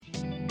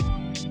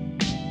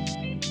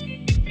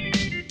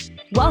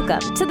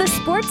Welcome to the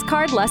Sports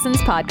Card Lessons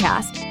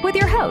Podcast with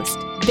your host,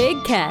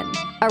 Big Ken,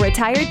 a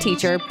retired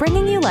teacher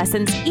bringing you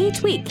lessons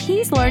each week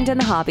he's learned in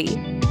the hobby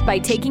by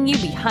taking you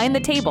behind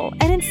the table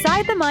and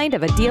inside the mind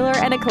of a dealer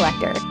and a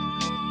collector.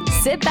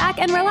 Sit back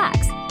and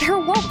relax. There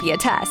won't be a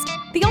test.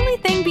 The only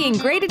thing being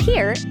graded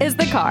here is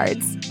the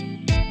cards.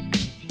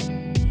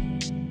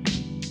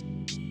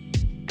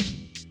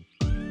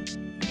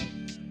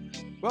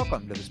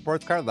 Welcome to the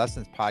Sports Card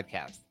Lessons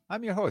Podcast.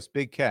 I'm your host,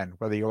 Big Ken.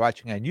 Whether you're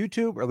watching on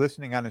YouTube or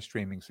listening on a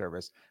streaming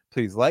service,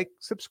 please like,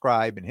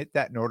 subscribe, and hit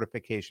that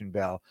notification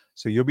bell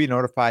so you'll be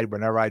notified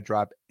whenever I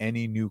drop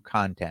any new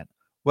content.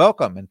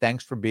 Welcome, and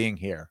thanks for being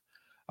here.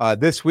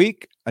 This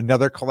week,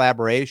 another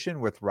collaboration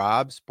with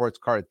Rob, Sports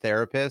Card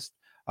Therapist.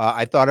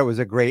 I thought it was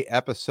a great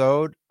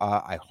episode.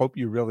 I hope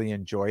you really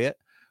enjoy it.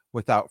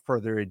 Without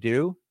further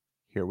ado,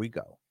 here we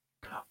go.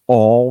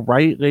 All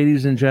right,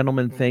 ladies and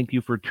gentlemen, thank you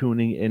for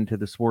tuning into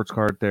the Sports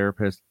Card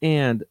Therapist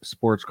and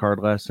Sports Card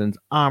Lessons.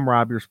 I'm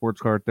Rob, your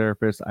Sports Card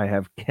Therapist. I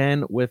have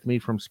Ken with me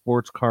from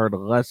Sports Card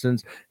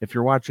Lessons. If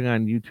you're watching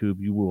on YouTube,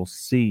 you will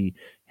see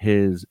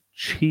his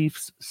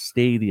Chiefs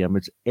Stadium.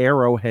 It's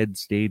Arrowhead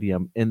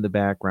Stadium in the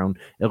background.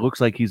 It looks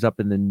like he's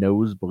up in the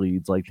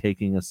nosebleeds, like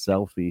taking a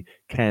selfie.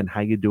 Ken, how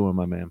you doing,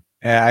 my man?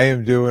 I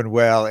am doing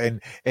well, and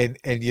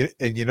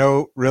you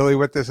know really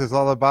what this is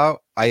all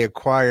about? I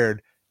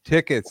acquired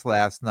tickets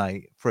last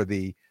night for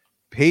the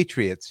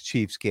Patriots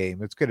Chiefs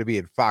game. It's going to be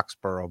in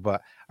Foxborough,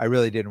 but I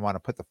really didn't want to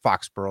put the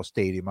Foxborough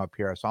Stadium up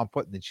here, so I'm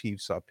putting the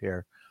Chiefs up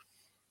here.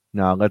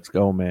 No, let's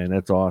go, man.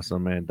 That's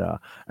awesome. And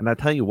I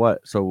tell you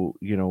what, so,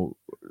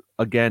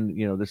 again,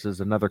 this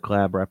is another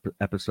collab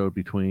episode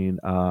between,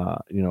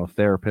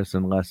 therapists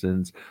and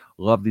lessons.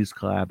 Love these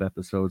collab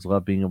episodes.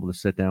 Love being able to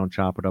sit down,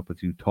 chop it up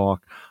with you,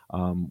 talk.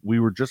 We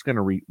were just going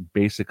to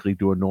basically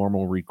do a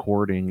normal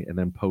recording and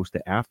then post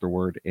it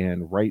afterward.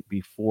 And right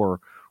before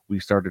we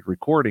started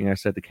recording, I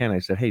said to Ken,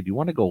 hey, do you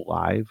want to go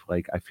live?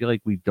 Like, I feel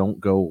like we don't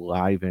go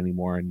live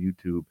anymore on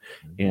YouTube.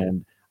 Mm-hmm.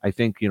 And I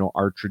think,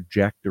 our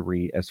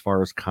trajectory as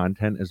far as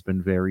content has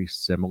been very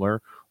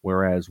similar,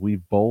 whereas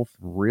we've both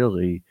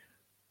really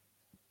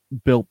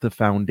built the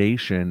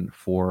foundation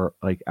for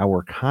like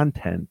our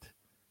content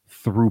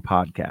through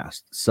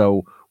podcasts.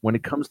 So when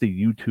it comes to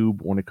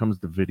YouTube, when it comes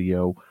to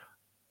video,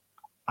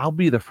 I'll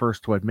be the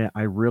first to admit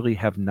I really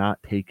have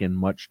not taken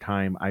much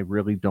time. I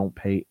really don't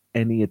pay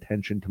any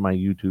attention to my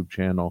YouTube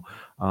channel.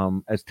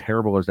 As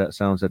terrible as that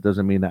sounds, that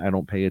doesn't mean that I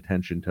don't pay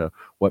attention to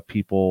what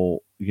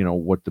people,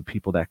 what the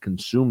people that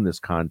consume this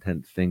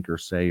content think or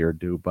say or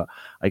do. But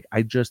like,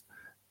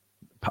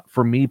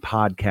 for me,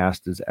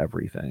 podcast is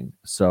everything.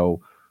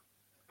 So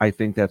I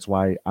think that's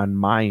why on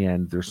my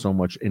end, there's so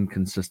much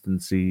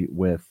inconsistency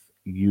with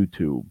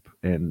YouTube.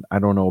 And I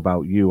don't know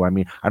about you. I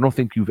mean, I don't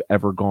think you've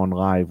ever gone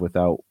live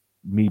without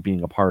me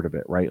being a part of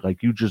it, right?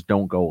 Like, you just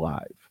don't go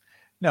live.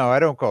 No,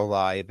 I don't go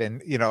live.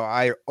 And,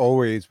 I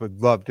always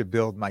would love to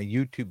build my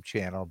YouTube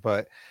channel,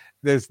 but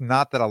there's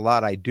not that a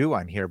lot I do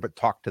on here, but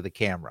talk to the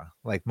camera.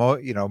 Like,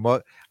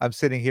 I'm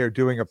sitting here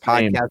doing a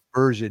podcast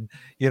version,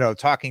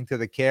 talking to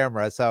the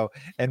camera. So,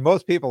 and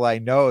most people I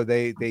know,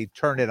 they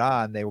turn it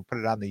on, they will put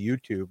it on the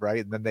YouTube,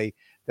 right? And then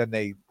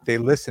they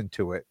listen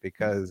to it,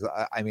 because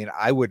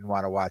I wouldn't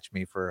want to watch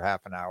me for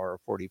half an hour or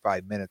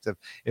 45 minutes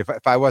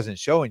if I wasn't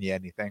showing you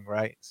anything,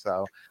 right?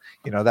 So,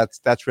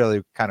 that's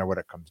really kind of what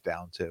it comes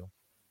down to.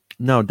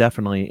 No,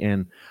 definitely.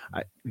 And,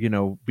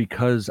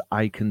 because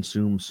I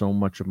consume so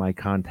much of my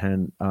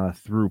content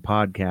through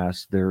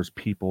podcasts, there's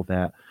people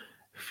that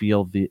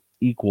feel the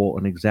equal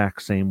and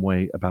exact same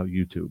way about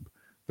YouTube.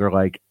 They're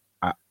like,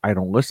 I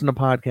don't listen to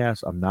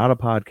podcasts. I'm not a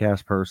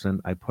podcast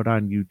person. I put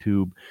on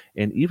YouTube.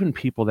 And even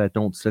people that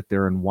don't sit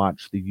there and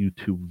watch the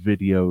YouTube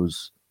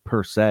videos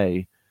per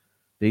se,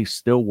 they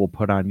still will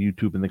put on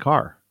YouTube in the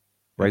car,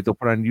 right? They'll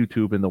put on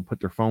YouTube and they'll put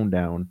their phone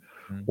down,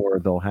 or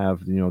they'll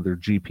have, their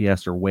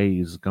GPS or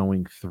Waze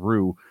going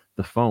through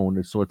the phone.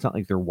 And so it's not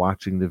like they're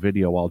watching the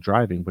video while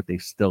driving, but they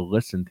still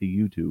listen to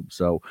YouTube.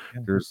 So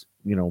there's,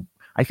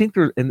 I think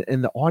there's,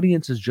 and the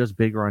audience is just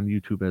bigger on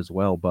YouTube as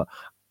well. But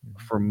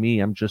for me,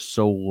 I'm just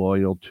so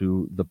loyal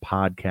to the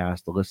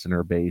podcast, the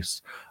listener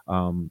base.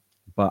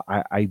 But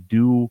I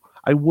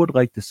would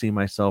like to see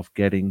myself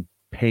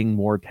paying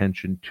more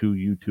attention to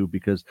YouTube,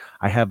 because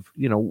I have,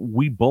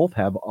 we both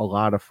have a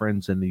lot of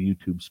friends in the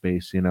YouTube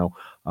space,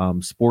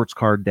 Sports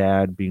Card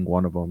Dad being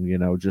one of them,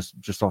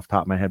 just off the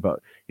top of my head, but,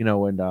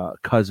 and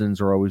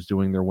cousins are always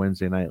doing their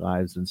Wednesday night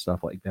lives and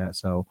stuff like that.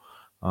 So,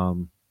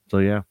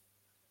 yeah.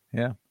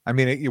 Yeah. I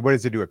mean, what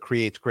does it do? It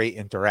creates great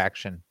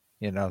interaction.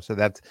 So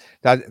that's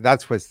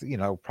what's,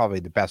 probably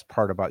the best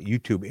part about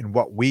YouTube. And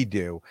what we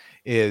do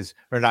is,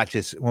 or not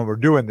just when we're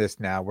doing this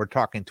now, we're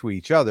talking to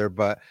each other,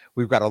 but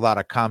we've got a lot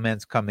of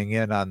comments coming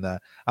in on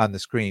the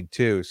screen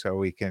too. So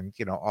we can,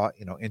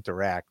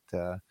 interact,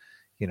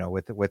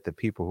 with the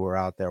people who are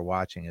out there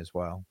watching as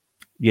well.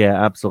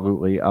 Yeah,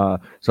 absolutely.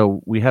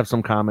 So we have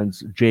some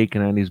comments. Jake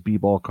and his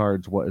B-ball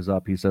cards, what is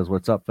up? He says,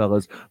 "What's up,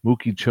 fellas?"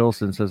 Mookie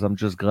Chilson says, "I'm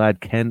just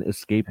glad Ken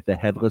escaped the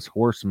Headless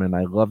Horseman.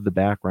 I love the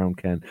background,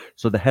 Ken."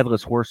 So the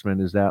Headless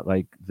Horseman, is that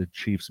like the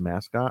Chiefs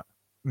mascot?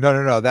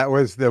 No. That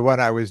was the one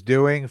I was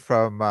doing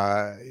from,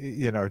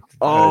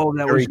 Oh,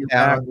 that was your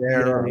back. Tarrytown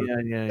there, Yeah, or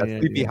yeah, yeah, yeah,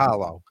 Sleepy yeah,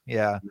 Hollow.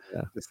 Yeah,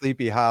 yeah. the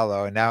Sleepy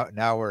Hollow, and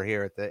now we're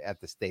here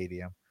at the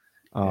stadium.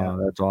 Yeah.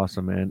 Oh, that's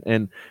awesome, man.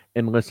 And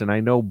listen, I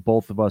know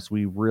both of us,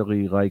 we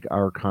really like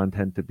our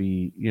content to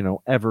be,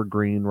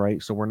 evergreen,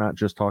 right? So we're not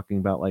just talking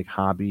about like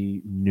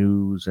hobby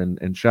news,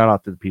 and shout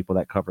out to the people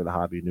that cover the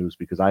hobby news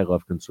because I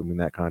love consuming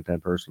that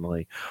content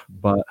personally.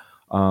 But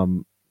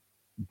um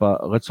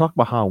but let's talk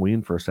about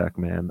Halloween for a sec,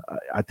 man.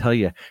 I tell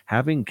you,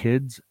 having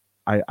kids,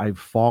 I've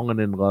fallen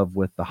in love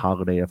with the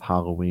holiday of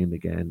Halloween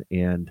again,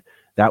 and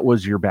that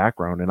was your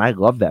background, and I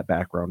love that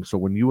background. So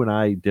when you and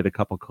I did a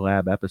couple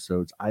collab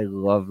episodes, I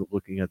love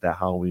looking at that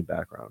Halloween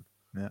background.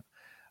 Yeah.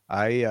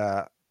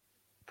 I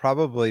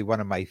probably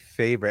one of my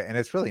favorite, and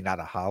it's really not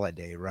a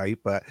holiday, right?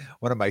 But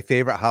one of my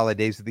favorite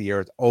holidays of the year.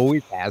 It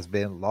always has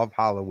been. Love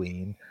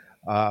Halloween.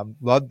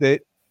 Loved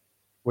it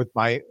with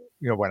my,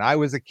 when I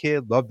was a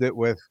kid. Loved it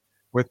with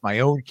my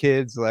own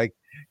kids. Like,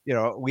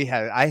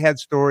 I had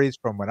stories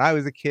from when I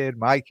was a kid.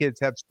 My kids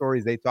have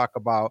stories. They talk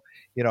about,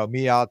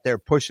 me out there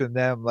pushing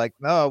them like,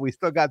 no, we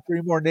still got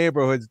 3 more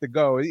neighborhoods to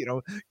go.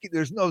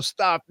 There's no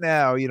stop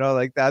now,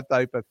 like that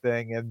type of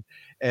thing.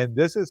 And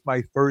this is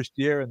my first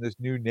year in this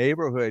new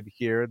neighborhood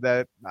here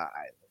that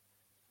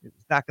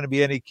it's not going to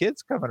be any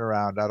kids coming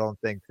around, I don't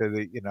think,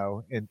 to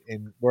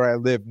in where I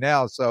live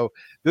now. So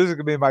this is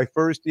going to be my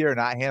first year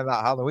not handing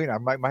out Halloween. I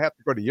might have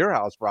to go to your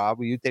house, Rob.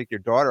 Will you take your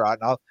daughter out,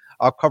 and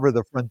I'll cover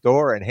the front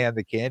door and hand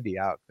the candy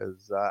out,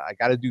 because I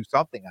got to do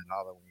something on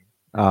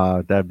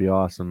Halloween. That'd be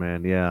awesome,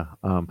 man. Yeah.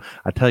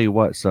 I tell you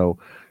what, so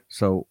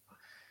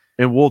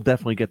and we'll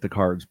definitely get the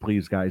cards.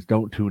 Please, guys,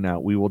 don't tune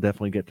out. We will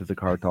definitely get to the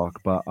card talk.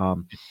 But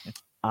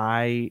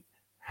I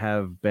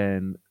have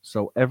been,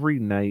 so every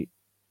night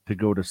to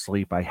go to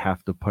sleep, I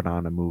have to put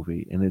on a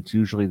movie, and it's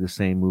usually the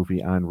same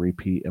movie on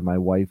repeat. And my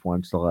wife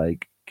wants to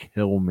like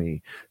kill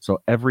me.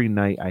 So every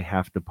night I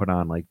have to put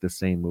on like the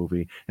same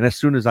movie. And as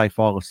soon as I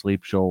fall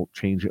asleep, she'll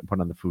change it and put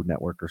on the Food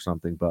Network or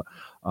something. But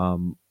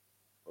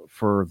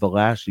for the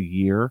last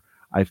year,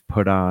 I've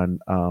put on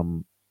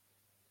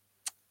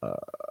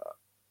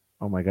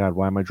oh my God,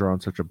 why am I drawing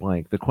such a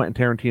blank? The Quentin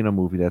Tarantino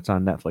movie that's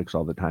on Netflix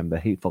all the time, The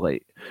Hateful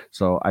Eight.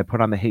 So I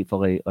put on The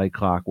Hateful Eight like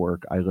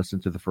clockwork. I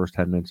listen to the first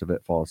 10 minutes of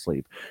it, fall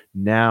asleep.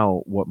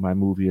 Now, what my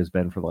movie has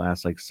been for the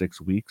last like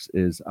 6 weeks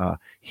is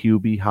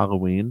Hubie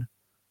Halloween,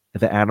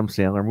 the Adam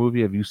Sandler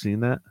movie. Have you seen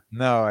that?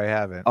 No, I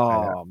haven't.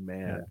 Oh,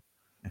 man.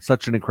 Yeah.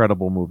 Such an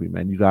incredible movie,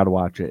 man. You got to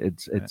watch it.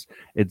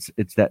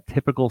 It's that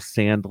typical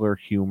Sandler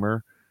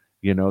humor,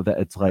 that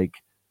it's like,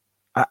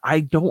 I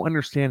don't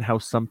understand how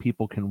some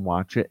people can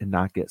watch it and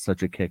not get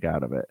such a kick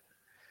out of it.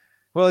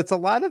 Well, it's a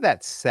lot of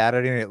that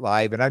Saturday Night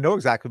Live, and I know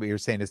exactly what you're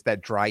saying. It's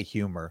that dry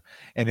humor,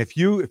 and if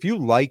you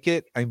like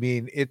it, I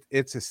mean,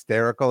 it's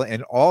hysterical.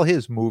 And all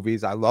his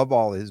movies, I love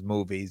all his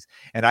movies,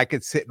 and I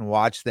could sit and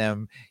watch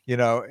them,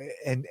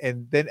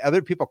 and then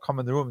other people come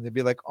in the room and they'd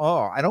be like,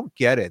 "Oh, I don't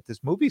get it.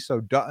 This movie's so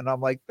dumb," and I'm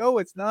like, "No,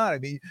 it's not. I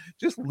mean,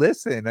 just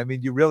listen. I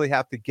mean, you really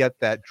have to get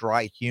that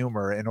dry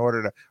humor in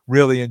order to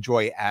really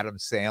enjoy Adam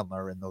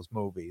Sandler in those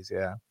movies."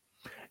 Yeah.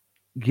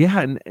 Yeah,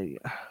 and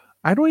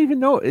I don't even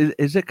know.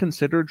 Is it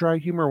considered dry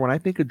humor? When I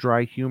think of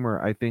dry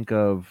humor, I think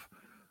of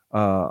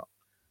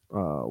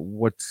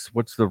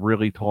what's the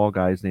really tall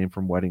guy's name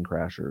from Wedding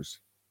Crashers?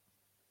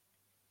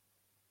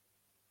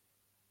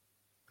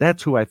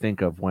 That's who I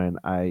think of when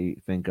I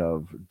think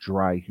of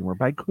dry humor,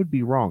 but I could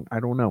be wrong. I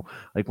don't know.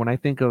 Like when I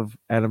think of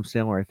Adam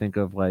Sandler, I think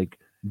of like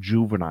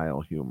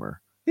juvenile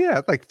humor.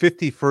 Yeah, like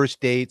 50 First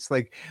Dates,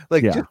 like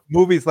Yeah. just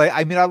movies like,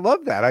 I mean, I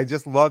love that. I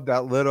just love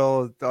that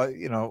little,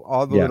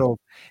 all the Yeah. little,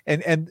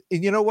 and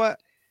you know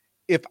what?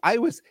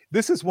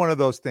 This is one of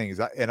those things,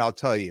 and I'll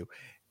tell you,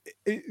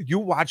 you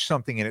watch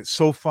something and it's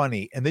so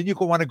funny, and then you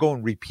want to go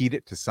and repeat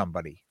it to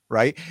somebody,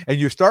 right? And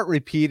you start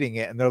repeating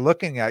it, and they're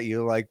looking at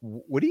you like,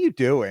 "What are you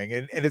doing?"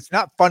 And it's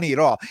not funny at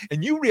all.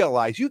 And you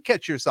realize, you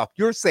catch yourself,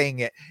 you're saying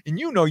it, and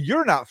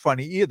you're not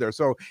funny either.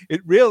 So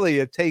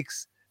it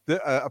takes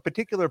a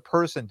particular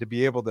person to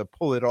be able to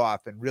pull it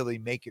off and really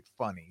make it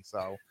funny.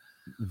 So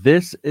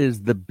this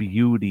is the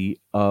beauty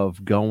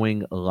of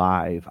going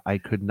live. I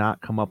could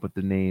not come up with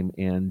the name,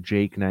 and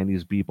Jake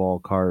 90s B-Ball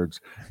Cards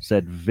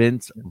said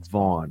Vince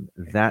Vaughn.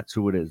 That's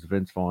who it is,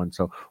 Vince Vaughn.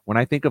 So when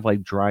I think of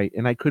like dry,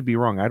 and I could be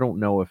wrong, I don't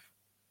know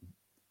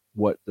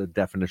what the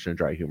definition of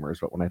dry humor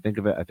is, but when I think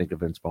of it, I think of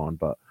Vince Vaughn.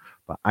 But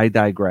I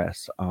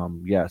digress.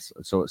 Yes.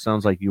 So it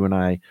sounds like you and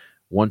I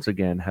once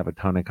again have a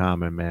ton in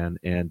common, man.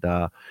 And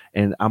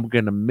I'm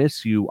gonna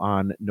miss you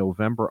on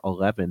November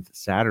 11th,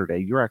 Saturday.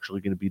 You're actually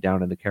gonna be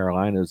down in the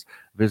Carolinas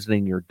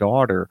visiting your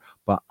daughter,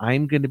 but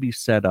I'm gonna be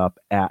set up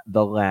at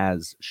the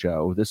Laz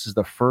show. This is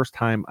the first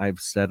time I've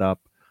set up.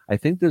 I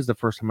think this is the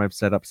first time I've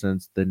set up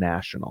since the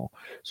National.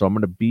 So I'm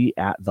going to be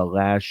at the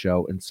Laz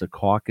show in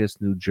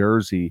Secaucus, New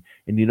Jersey.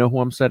 And you know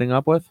who I'm setting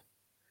up with?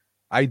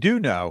 I do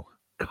know.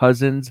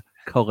 Cousins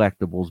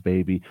Collectibles,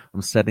 baby.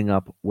 I'm setting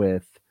up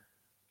with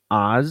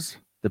Oz,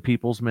 the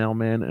People's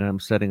Mailman, and I'm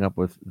setting up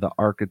with the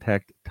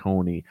architect,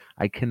 Tony.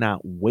 I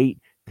cannot wait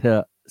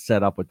to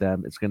set up with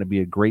them. It's going to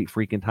be a great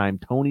freaking time.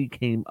 Tony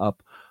came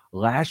up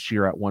last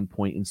year at one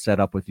point and set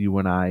up with you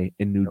and I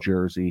in New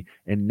Jersey,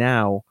 and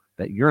now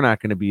that you're not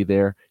going to be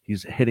there,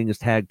 he's hitting his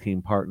tag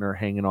team partner,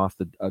 hanging off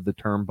the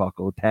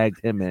turnbuckle, tagged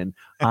him in.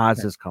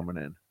 Oz is coming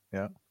in.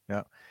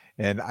 Yeah.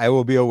 And I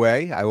will be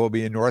away. I will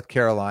be in North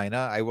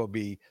Carolina. I will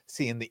be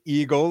seeing the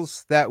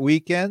Eagles that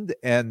weekend.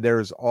 And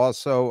there's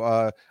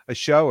also a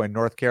show in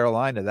North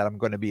Carolina that I'm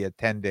going to be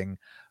attending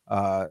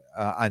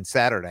on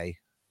Saturday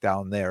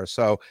down there.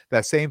 So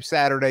that same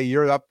Saturday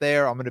you're up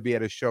there, I'm going to be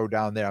at a show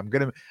down there. I'm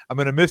going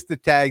to miss the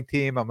tag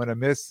team. I'm going to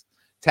miss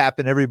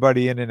tapping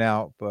everybody in and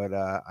out, but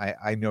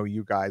I know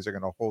you guys are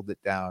going to hold it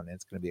down, and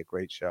it's going to be a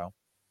great show.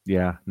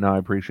 Yeah, no, I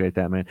appreciate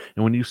that, man.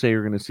 And when you say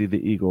you're going to see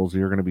the Eagles,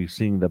 you're going to be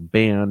seeing the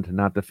band,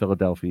 not the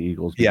Philadelphia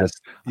Eagles. Yes.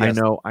 I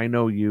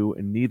know you,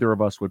 and neither of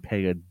us would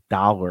pay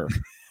 $1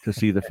 to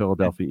see the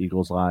Philadelphia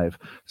Eagles live.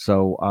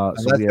 So,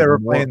 unless they were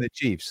playing the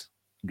Chiefs.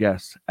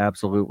 Yes,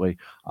 absolutely.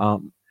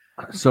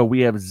 So we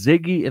have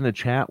Ziggy in the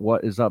chat.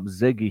 What is up,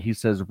 Ziggy? He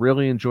says,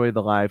 really enjoy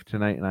the live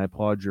tonight, and I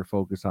applaud your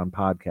focus on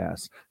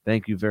podcasts.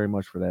 Thank you very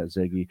much for that,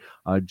 Ziggy.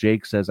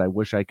 Jake says, I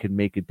wish I could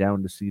make it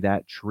down to see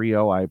that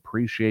trio. I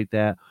appreciate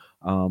that.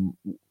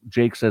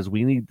 Jake says,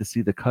 we need to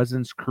see the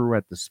Cousins crew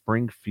at the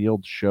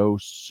Springfield show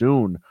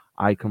soon.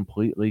 I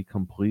completely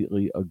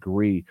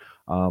agree.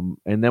 And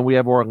then we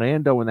have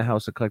Orlando in the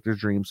House of Collector's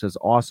Dreams says,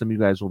 awesome, you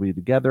guys will be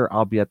together.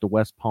 I'll be at the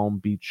West Palm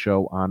Beach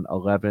show on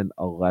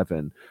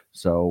 11/11.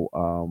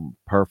 So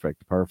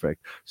perfect.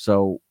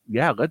 So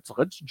yeah,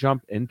 let's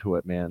jump into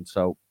it, man.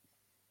 So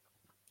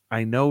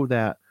I know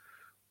that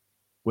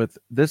with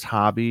this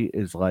hobby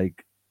is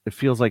like, it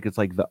feels like it's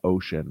like the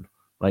ocean.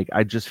 Like,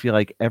 I just feel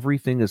like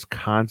everything is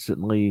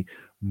constantly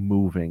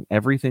moving.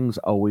 Everything's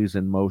always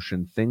in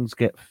motion. Things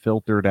get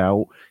filtered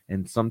out,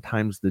 and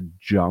sometimes the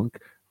junk,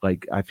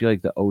 like, I feel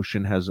like the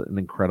ocean has an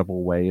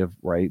incredible way of,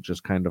 right,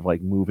 just kind of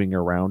like moving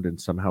around and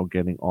somehow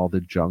getting all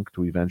the junk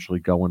to eventually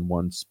go in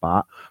one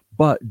spot.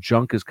 But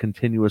junk is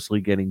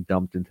continuously getting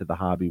dumped into the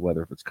hobby,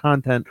 whether if it's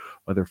content,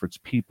 whether if it's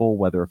people,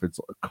 whether if it's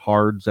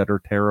cards that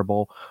are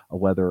terrible,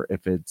 whether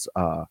if it's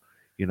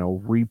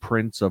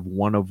reprints of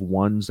one of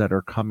ones that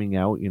are coming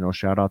out.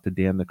 Shout out to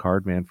Dan the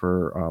Card Man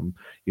for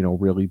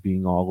really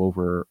being all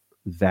over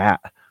that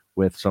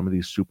with some of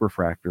these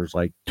superfractors,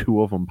 like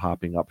 2 of them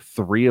popping up,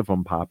 3 of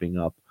them popping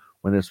up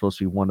when it's supposed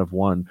to be one of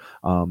one.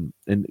 And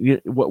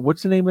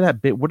what's the name of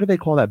that bit? What do they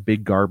call that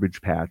big garbage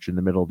patch in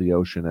the middle of the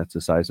ocean that's the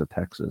size of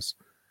Texas?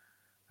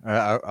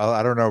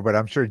 I don't know, but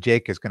I'm sure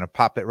Jake is going to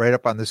pop it right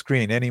up on the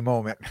screen any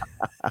moment.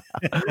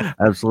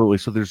 Absolutely.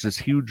 So there's this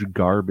huge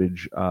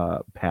garbage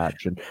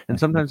patch, and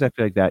sometimes I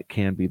feel like that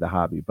can be the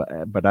hobby,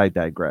 but I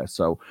digress.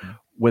 So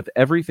with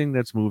everything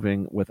that's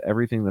moving, with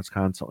everything that's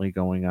constantly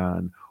going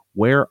on,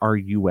 where are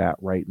you at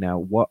right now?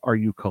 What are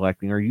you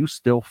collecting? Are you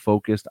still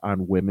focused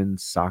on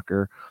women's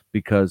soccer?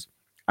 Because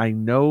I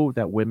know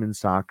that women's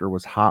soccer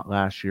was hot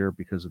last year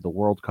because of the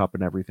World Cup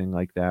and everything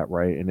like that,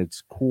 right? And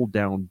it's cooled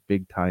down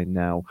big time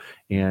now.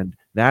 And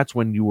that's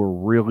when you were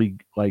really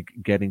like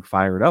getting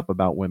fired up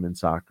about women's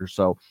soccer.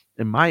 So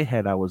in my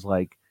head, I was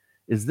like,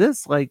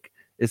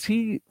 is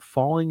he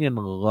falling in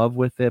love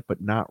with it,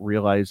 but not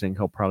realizing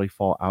he'll probably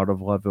fall out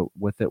of love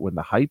with it when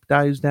the hype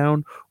dies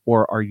down?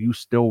 Or are you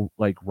still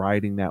like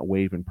riding that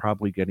wave and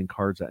probably getting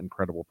cards at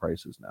incredible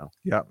prices now?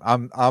 Yeah,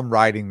 I'm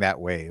riding that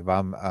wave.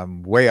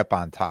 I'm way up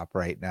on top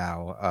right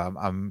now.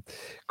 I'm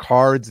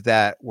cards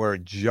that were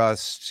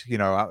just,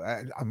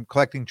 I'm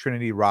collecting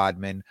Trinity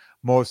Rodman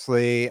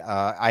mostly.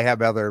 I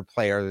have other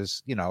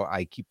players,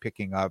 I keep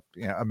picking up,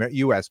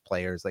 U.S.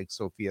 players like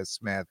Sophia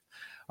Smith,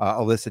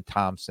 Alyssa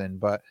Thompson,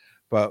 but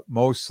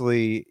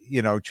mostly,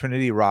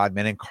 Trinity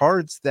Rodman and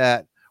cards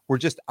that were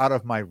just out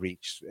of my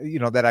reach,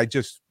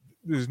 that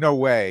there's no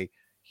way,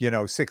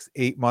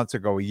 6-8 months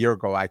ago, a year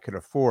ago, I could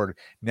afford.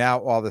 Now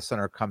all of a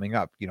sudden are coming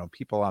up,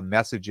 people I'm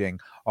messaging,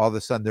 all of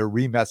a sudden they're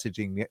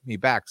re-messaging me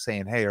back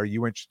saying, hey, are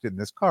you interested in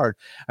this card?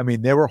 I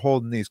mean, they were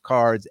holding these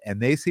cards and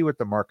they see what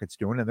the market's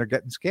doing and they're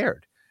getting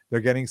scared.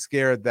 They're getting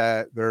scared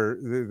that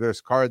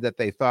this card that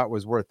they thought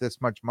was worth this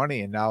much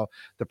money and now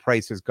the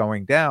price is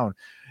going down.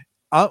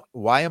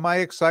 Why am I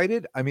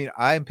excited? I mean,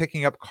 I'm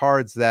picking up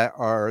cards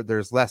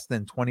there's less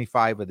than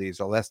 25 of these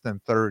or less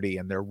than 30,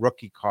 and they're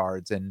rookie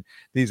cards. And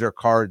these are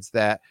cards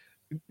that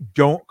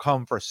don't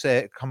come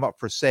up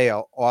for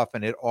sale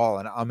often at all.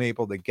 And I'm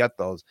able to get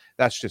those.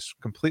 That's just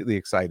completely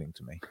exciting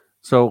to me.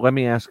 So let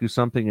me ask you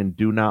something, and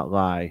do not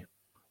lie.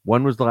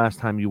 When was the last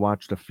time you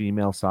watched a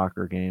female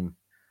soccer game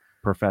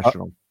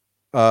professional?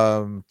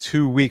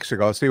 2 weeks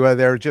ago. See, well,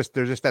 they're just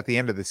at the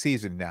end of the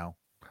season now.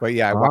 But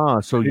yeah,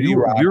 so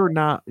you're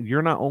not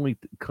only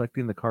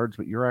collecting the cards,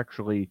 but I'm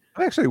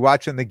actually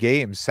watching the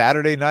games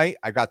Saturday night.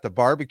 I got the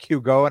barbecue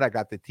going. I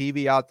got the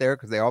TV out there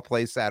because they all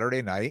play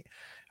Saturday night.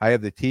 I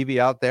have the TV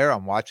out there.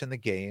 I'm watching the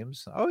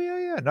games. Oh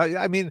yeah. No,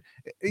 I mean,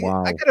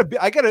 wow.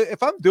 I gotta.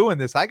 If I'm doing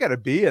this, I gotta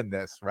be in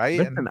this, right?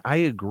 Listen, I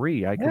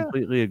agree. I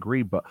completely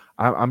agree. But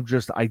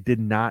I did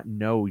not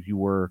know you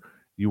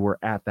were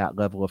at that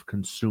level of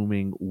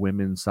consuming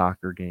women's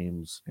soccer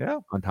games. Yeah.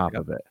 On top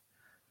of it.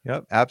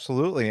 Yep,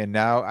 absolutely. And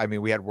now, I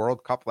mean, we had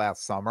World Cup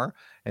last summer,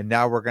 and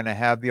now we're going to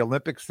have the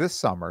Olympics this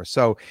summer.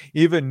 So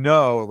even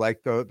though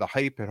like the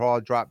hype had all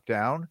dropped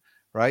down,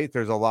 right?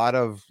 There's a lot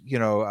of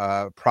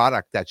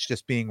product that's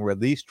just being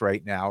released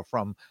right now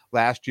from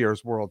last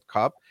year's World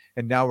Cup,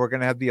 and now we're going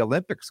to have the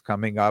Olympics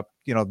coming up,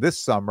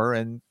 this summer.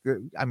 And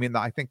I mean,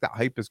 I think that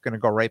hype is going to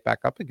go right back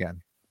up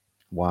again.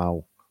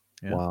 Wow,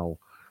 Yeah. wow.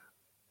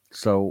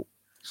 So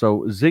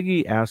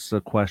Ziggy asks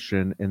a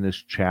question in this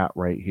chat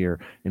right here,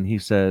 and he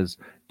says,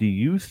 do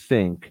you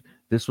think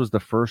this was the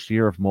first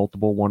year of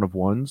multiple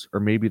one-of-ones, or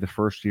maybe the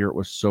first year it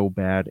was so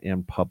bad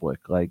and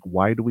public? Like,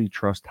 why do we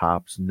trust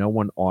Topps? No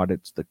one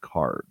audits the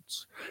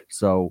cards.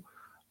 So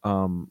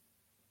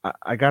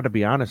I got to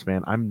be honest,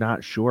 man, I'm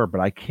not sure,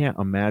 but I can't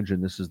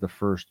imagine this is the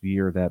first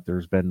year that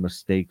there's been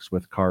mistakes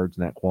with cards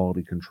and that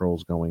quality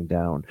control's going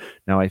down.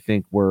 Now, I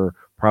think we're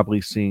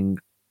probably seeing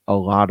a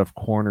lot of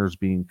corners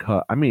being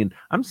cut. I mean,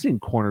 I'm seeing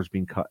corners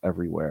being cut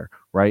everywhere,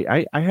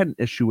 right? I had an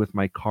issue with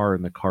my car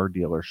in the car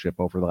dealership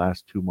over the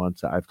last 2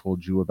 months that I've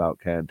told you about,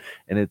 Ken.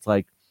 And it's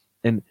like,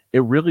 and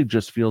it really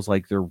just feels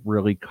like they're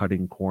really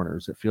cutting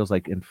corners. It feels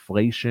like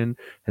inflation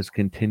has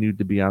continued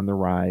to be on the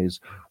rise.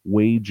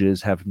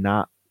 Wages have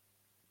not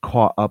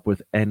caught up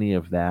with any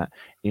of that.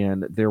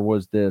 And there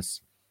was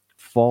this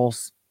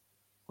false,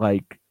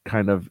 like,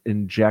 kind of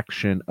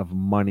injection of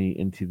money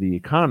into the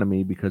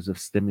economy because of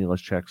stimulus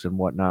checks and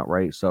whatnot,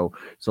 right? So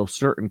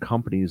certain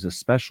companies,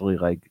 especially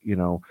like,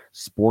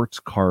 sports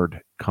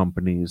card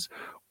companies,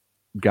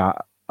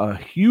 got a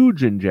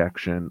huge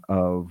injection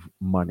of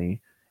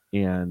money,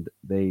 and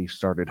they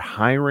started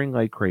hiring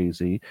like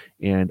crazy.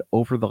 And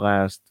over the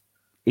last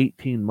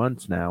 18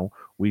 months now,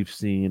 we've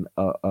seen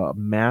a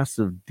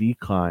massive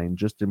decline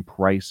just in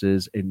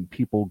prices and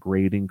people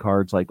grading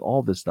cards, like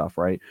all this stuff,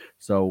 right?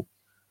 So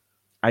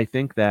I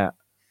think that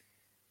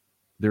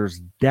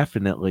there's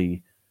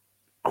definitely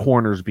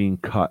corners being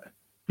cut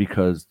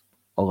because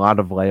a lot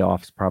of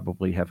layoffs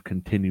probably have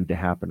continued to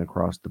happen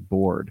across the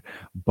board.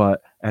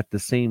 But at the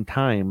same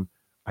time,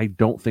 I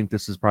don't think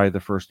this is probably the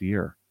first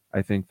year.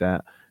 I think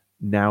that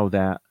now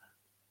that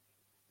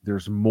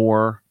there's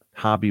more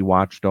hobby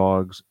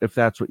watchdogs, if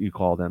that's what you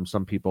call them.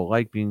 Some people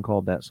like being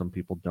called that, some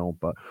people don't.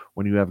 But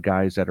when you have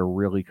guys that are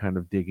really kind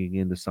of digging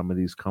into some of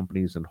these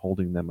companies and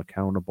holding them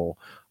accountable,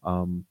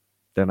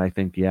 then I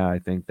think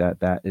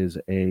that is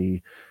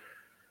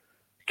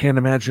can't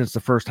imagine it's the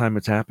first time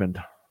it's happened.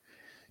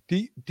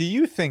 Do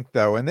you think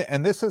though,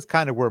 and this is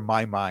kind of where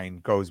my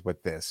mind goes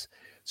with this.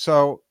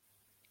 So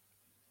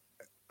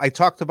I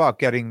talked about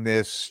getting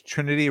this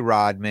Trinity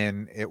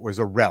Rodman. It was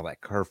a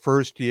relic. Her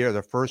first year,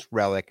 the first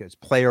relic is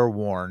player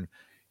worn,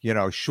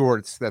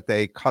 shorts that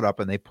they cut up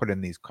and they put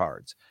in these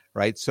cards,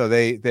 right? So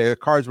their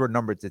cards were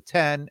numbered to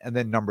 10 and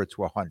then numbered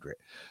to 100.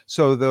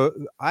 So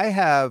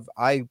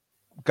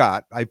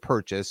I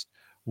purchased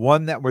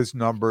one that was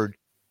numbered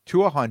to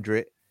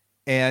 100,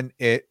 and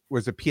it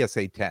was a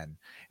PSA 10.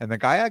 And the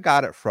guy I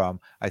got it from,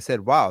 I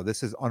said, wow,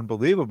 this is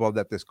unbelievable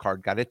that this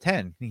card got a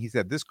 10. He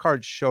said, this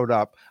card showed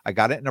up. I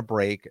got it in a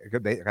break.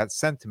 They got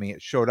sent to me.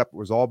 It showed up. It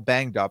was all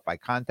banged up. I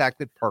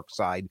contacted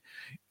Perkside.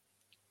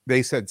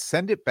 They said,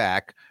 send it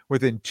back.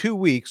 Within 2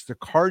 weeks, the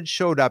card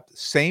showed up,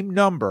 same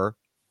number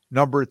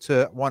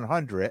to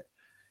 100.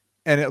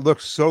 And it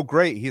looked so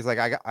great. He's like,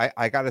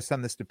 I got to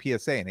send this to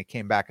PSA. And it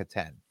came back a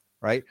 10,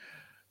 right?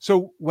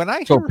 So when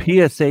I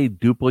hear PSA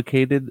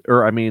duplicated,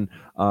 or I mean,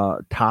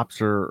 Topps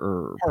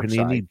or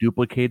Panini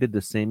duplicated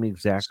the same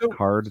exact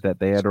card that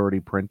they had already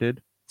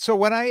printed. So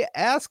when I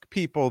ask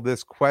people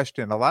this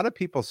question, a lot of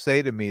people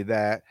say to me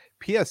that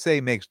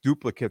PSA makes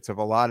duplicates of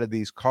a lot of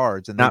these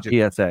cards, and not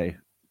PSA.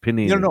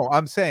 Panini. No,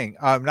 I'm saying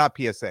not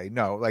PSA.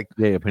 No, like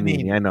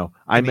Panini. I know.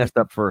 I messed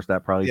up first.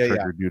 That probably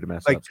triggered you to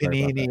mess up. Like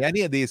Panini,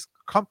 any of these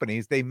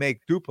companies, they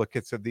make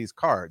duplicates of these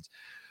cards.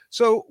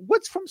 So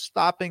what's from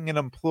stopping an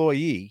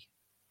employee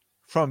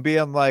from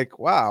being like,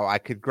 wow, I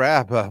could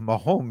grab a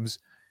Mahomes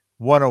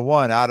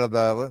 101 out of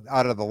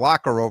the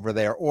locker over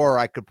there, or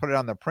I could put it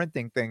on the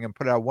printing thing and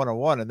put it on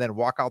 101 and then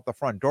walk out the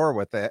front door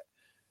with it,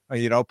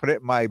 put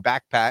it in my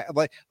backpack.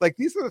 Like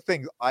these are the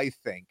things I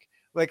think.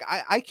 Like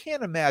I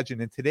can't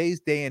imagine in today's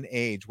day and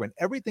age when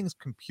everything's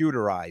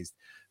computerized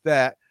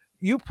that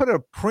you put a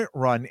print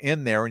run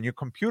in there and you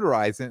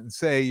computerize it and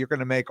say you're going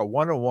to make a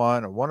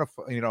 101,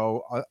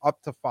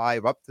 up to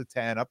 5, up to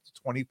 10, up to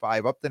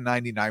 25, up to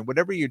 99,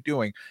 whatever you're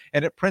doing,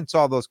 and it prints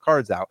all those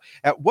cards out.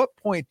 At what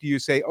point do you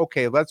say,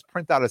 okay, let's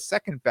print out a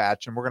second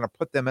batch and we're going to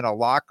put them in a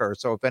locker,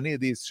 so if any of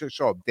these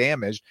show up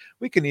damaged,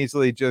 we can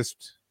easily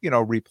just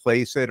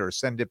replace it or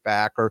send it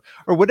back or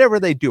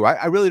whatever they do.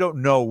 I really don't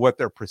know what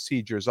their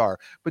procedures are,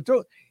 but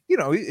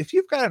if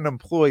you've got an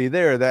employee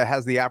there that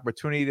has the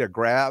opportunity to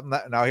grab,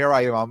 now here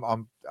I am,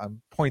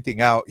 I'm pointing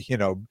out,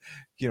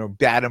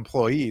 bad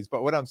employees,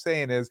 but what I'm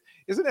saying is,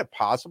 isn't it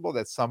possible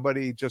that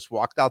somebody just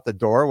walked out the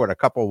door with a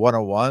couple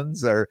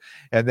 101s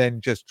and then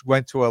just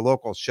went to a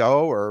local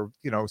show or,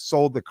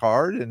 sold the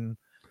card? And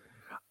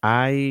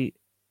I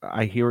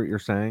hear what you're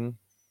saying.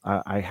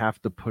 I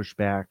have to push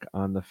back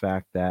on the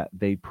fact that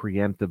they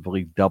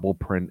preemptively double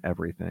print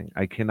everything.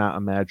 I cannot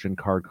imagine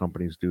card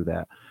companies do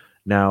that.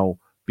 Now,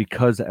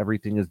 because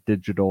everything is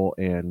digital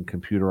and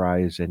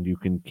computerized and you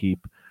can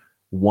keep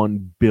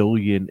 1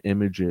 billion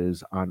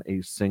images on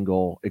a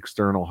single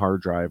external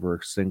hard drive or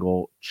a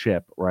single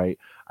chip, right?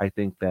 I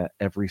think that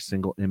every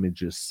single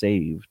image is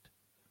saved.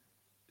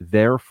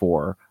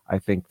 Therefore, I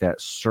think that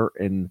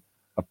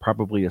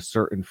probably a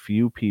certain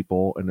few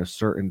people in a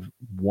certain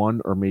one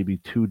or maybe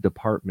two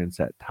departments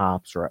at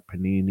Topps or at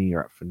Panini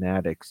or at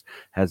Fanatics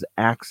has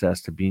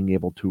access to being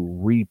able to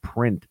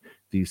reprint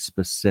these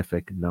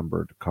specific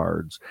numbered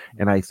cards.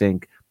 And I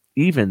think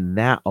even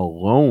that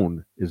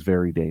alone is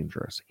very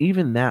dangerous.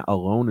 Even that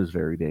alone is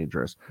very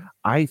dangerous.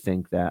 I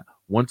think that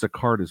once a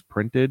card is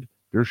printed,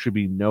 there should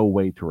be no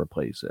way to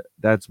replace it.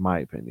 That's my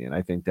opinion.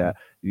 I think that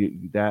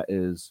that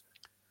is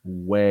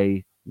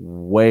way,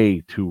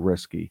 way too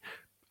risky.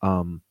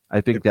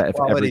 I think that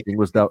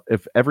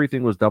if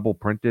everything was double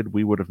printed,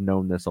 we would have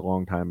known this a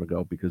long time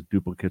ago because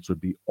duplicates would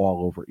be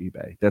all over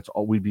eBay. That's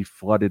all. We'd be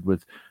flooded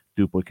with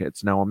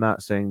duplicates. Now, I'm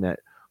not saying that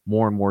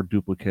more and more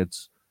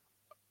duplicates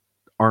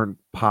aren't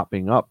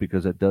popping up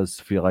because it does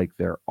feel like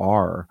there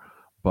are,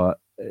 but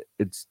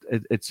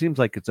it seems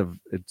like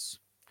it's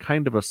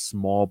kind of a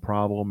small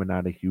problem and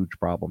not a huge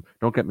problem.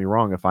 Don't get me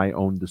wrong. If I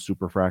owned the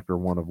Superfractor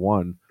 1 of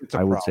 1,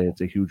 I would say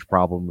it's a huge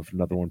problem if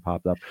another one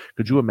popped up.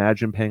 Could you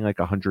imagine paying like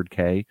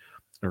 $100K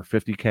or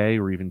 $50K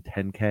or even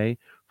 $10K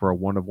for a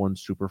 1 of 1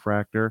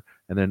 Superfractor?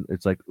 And then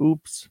it's like,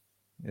 oops,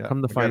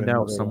 come to find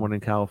out someone in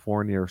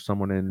California or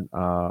someone in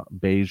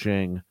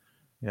Beijing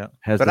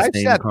has the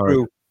same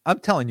card. I'm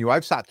telling you,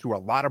 I've sat through a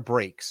lot of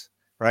breaks.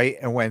 Right.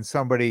 And when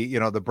somebody,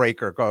 the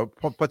breaker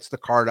puts the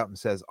card up and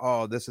says,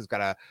 oh, this has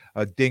got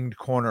a dinged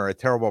corner, a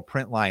terrible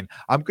print line,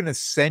 I'm going to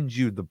send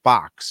you the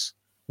box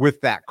with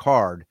that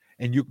card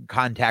and you can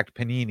contact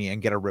Panini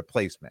and get a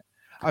replacement.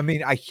 I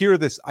mean, I hear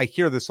this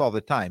all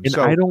the time. And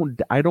so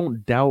I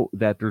don't doubt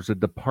that there's a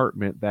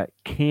department that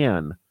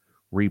can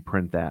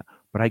reprint that,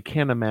 but I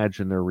can't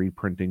imagine they're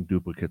reprinting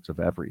duplicates of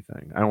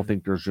everything. I don't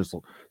think there's just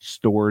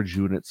storage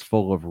units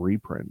full of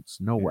reprints.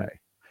 No way.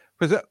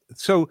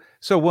 So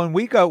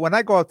when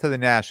I go out to the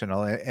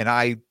National and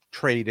I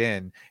trade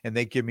in and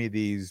they give me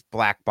these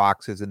black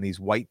boxes and these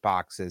white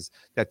boxes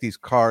that these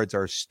cards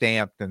are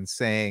stamped and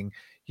saying,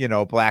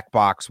 black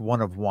box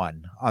 1 of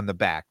 1 on the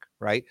back,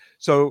 right?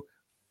 So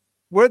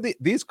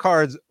these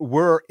cards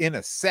were in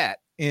a set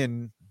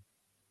in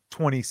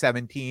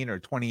 2017 or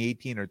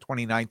 2018 or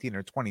 2019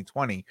 or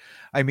 2020.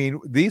 I mean,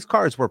 these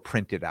cards were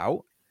printed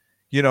out.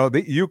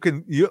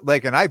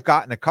 And I've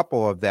gotten a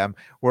couple of them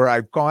where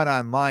I've gone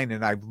online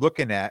and I've looked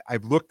at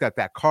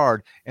that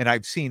card and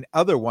I've seen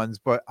other ones,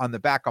 but on the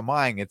back of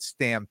mine, it's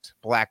stamped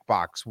black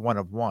box 1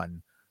 of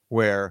 1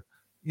 where,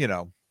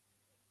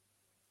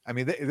 I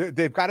mean,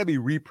 they've got to be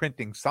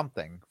reprinting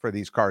something for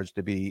these cards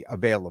to be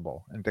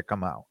available and to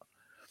come out.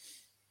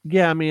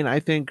 Yeah. I mean, I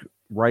think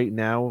right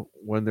now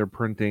when they're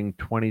printing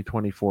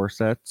 2024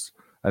 sets,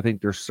 I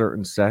think there's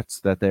certain sets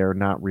that they are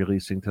not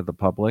releasing to the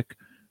public,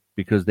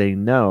 because they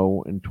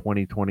know in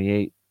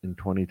 2028 and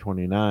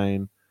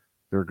 2029,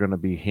 they're going to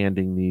be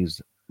handing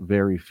these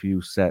very few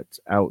sets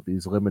out,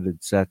 these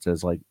limited sets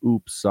as like,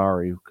 oops,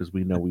 sorry, because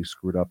we know we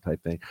screwed up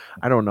type thing.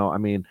 I don't know. I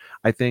mean,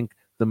 I think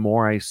the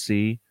more I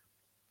see,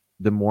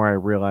 the more I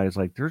realize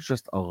like there's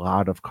just a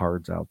lot of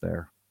cards out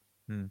there.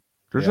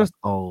 There's just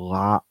a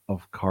lot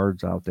of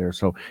cards out there.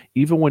 So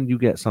even when you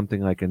get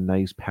something like a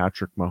nice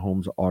Patrick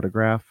Mahomes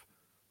autograph,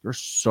 there's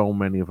so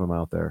many of them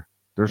out there.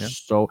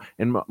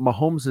 And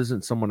Mahomes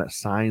isn't someone that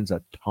signs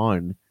a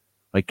ton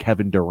like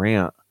Kevin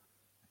Durant,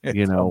 but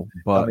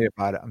tell me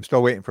about it. I'm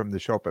still waiting for him to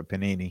show up at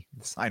Panini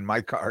to sign my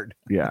card.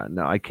 Yeah,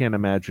 no, I can't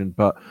imagine.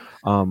 But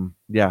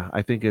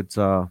I think it's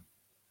the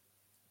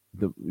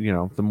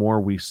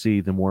more we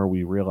see, the more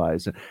we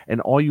realize.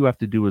 And all you have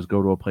to do is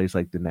go to a place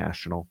like the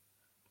National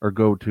or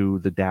go to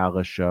the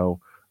Dallas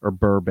show or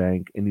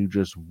Burbank, and you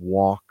just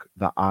walk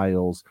the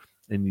aisles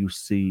and you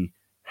see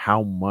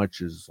how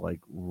much is like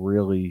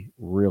really,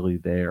 really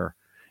there.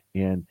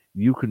 And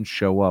you can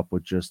show up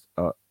with just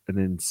an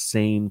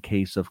insane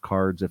case of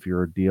cards if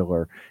you're a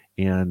dealer.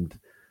 And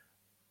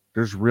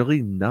there's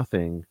really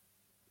nothing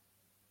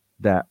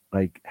that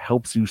like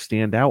helps you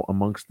stand out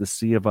amongst the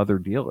sea of other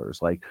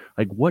dealers. Like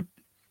what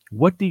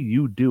do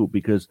you do?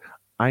 Because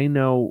I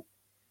know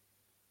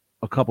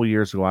a couple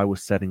years ago, I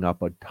was setting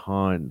up a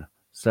ton,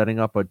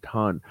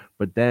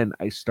 but then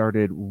I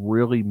started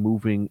really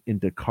moving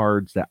into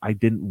cards that I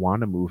didn't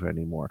want to move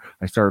anymore.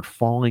 I started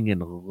falling in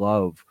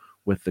love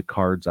with the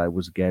cards I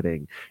was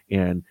getting.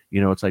 And,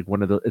 it's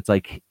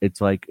like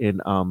it's like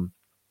in,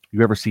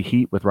 you ever see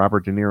Heat with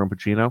Robert De Niro and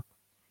Pacino?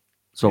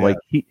 So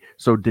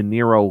so De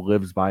Niro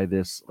lives by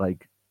this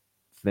like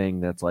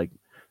thing that's like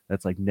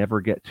never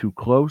get too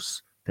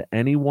close to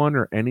anyone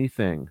or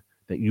anything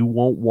that you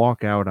won't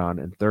walk out on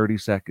in 30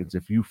 seconds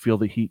if you feel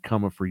the heat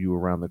coming for you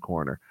around the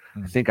corner.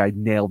 I think I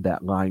nailed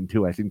that line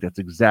too. I think that's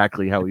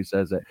exactly how he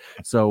says it.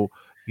 So,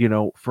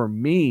 for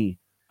me,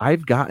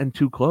 I've gotten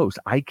too close.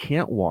 I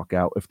can't walk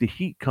out. If the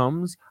heat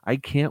comes, I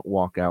can't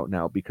walk out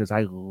now because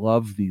I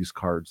love these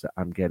cards that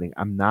I'm getting.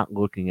 I'm not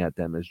looking at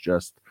them as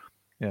just,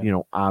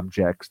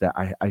 objects that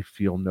I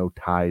feel no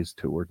ties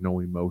to or no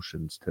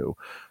emotions to.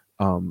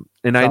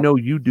 And I know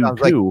you do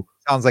too.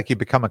 Sounds like you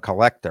become a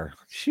collector.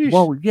 Sheesh.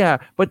 Well, yeah,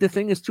 but the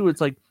thing is too,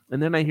 it's like,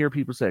 and then I hear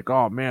people say,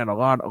 "Oh man, a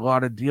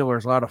lot of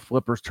dealers, a lot of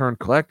flippers turned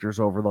collectors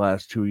over the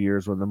last 2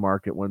 years when the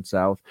market went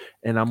south."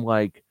 And I'm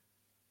like,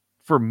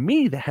 for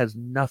me, that has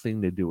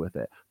nothing to do with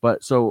it.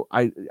 But so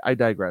I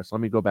digress.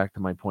 Let me go back to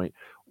my point.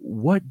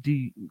 What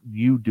do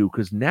you do?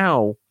 Because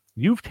now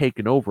you've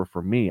taken over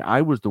for me.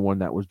 I was the one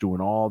that was doing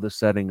all the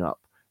setting up.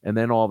 And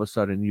then all of a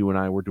sudden, you and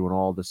I were doing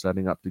all the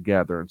setting up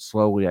together. And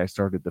slowly I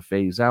started to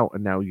phase out.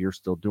 And now you're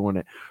still doing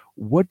it.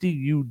 What do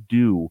you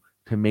do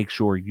to make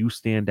sure you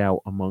stand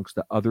out amongst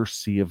the other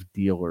sea of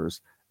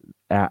dealers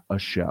at a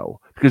show?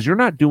 Because you're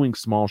not doing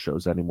small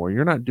shows anymore.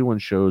 You're not doing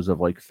shows of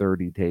like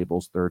 30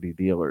 tables, 30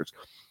 dealers.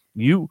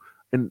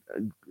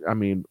 I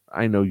mean,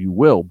 I know you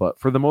will, but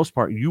for the most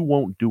part, you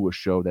won't do a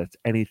show that's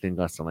anything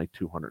less than like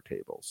 200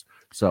 tables.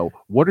 So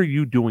what are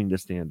you doing to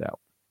stand out?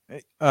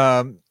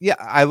 Yeah,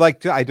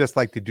 I just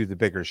like to do the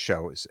bigger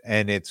shows,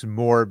 and it's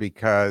more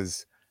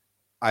because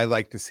I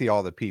like to see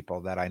all the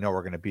people that I know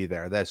are going to be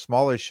there. The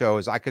smaller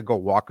shows, I could go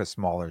walk a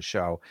smaller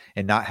show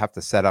and not have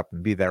to set up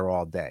and be there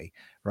all day,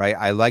 right?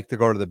 I like to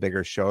go to the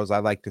bigger shows. I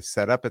like to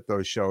set up at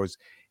those shows.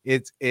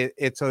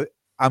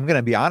 I'm going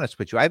to be honest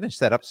with you. I haven't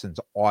set up since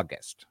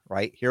August,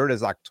 right? Here it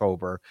is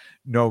October.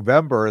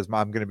 November is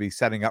I'm going to be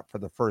setting up for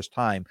the first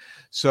time.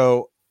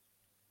 So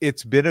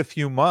it's been a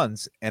few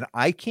months, and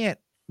I can't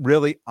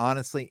really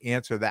honestly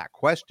answer that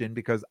question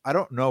because I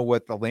don't know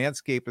what the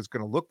landscape is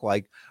going to look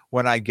like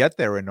when I get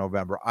there in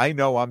November. I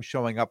know I'm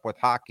showing up with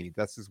hockey.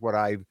 This is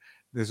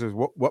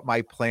what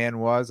my plan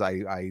was.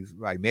 I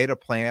made a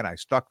plan. I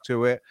stuck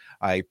to it.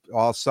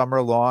 All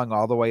summer long,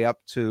 all the way up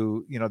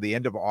to, the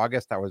end of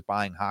August, I was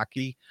buying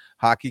hockey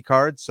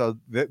cards. So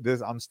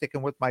I'm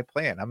sticking with my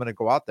plan. I'm going to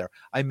go out there.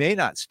 I may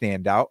not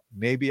stand out.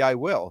 Maybe I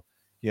will.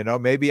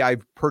 Maybe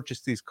I've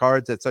purchased these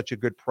cards at such a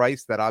good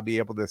price that I'll be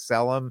able to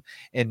sell them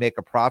and make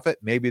a profit.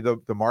 Maybe the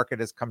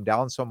market has come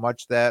down so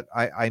much that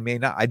I may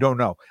not. I don't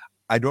know.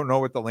 I don't know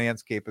what the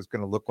landscape is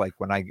going to look like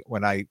when I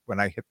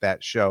hit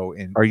that show.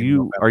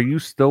 Are you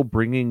still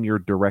bringing your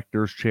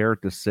director's chair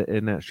to sit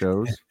in at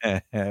shows?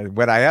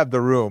 When I have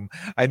the room,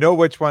 I know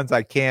which ones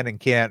I can and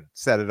can't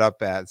set it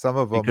up at. Some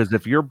of them, because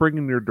if you're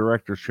bringing your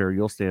director's chair,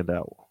 you'll stand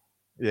out.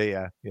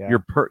 Yeah.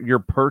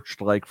 You're perched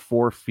like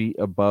 4 feet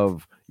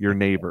above your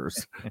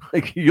neighbors.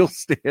 Like you'll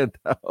stand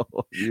out.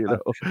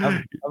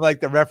 I'm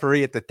like the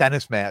referee at the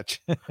tennis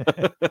match.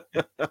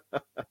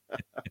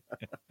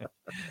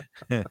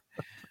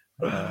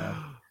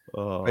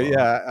 But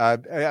yeah,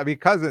 I mean,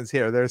 Cousins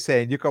here, they're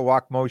saying you can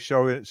walk most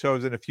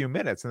shows in a few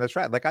minutes, and that's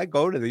right. Like I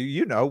go to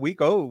we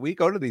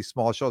go to these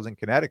small shows in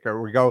Connecticut.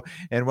 We go,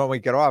 and when we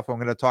get off, I'm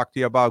going to talk to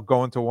you about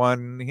going to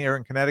one here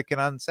in Connecticut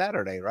on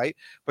Saturday, right?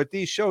 But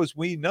these shows,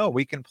 we know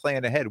we can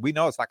plan ahead. We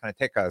know it's not going to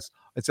take us.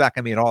 It's not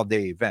going to be an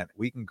all-day event.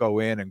 We can go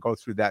in and go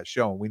through that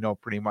show, and we know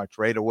pretty much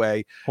right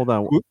away. Hold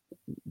on,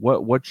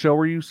 what show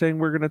are you saying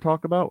we're going to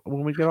talk about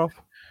when we get off?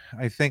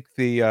 I think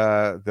the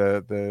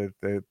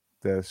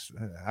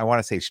I want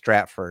to say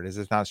Stratford. Is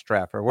it not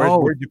Stratford?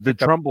 Where'd you the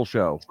Trumbull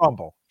show?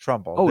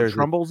 Trumbull. Oh,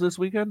 Trumbull's this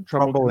weekend?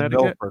 Trumbull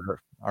Connecticut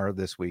are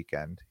this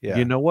weekend. Yeah.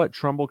 You know what?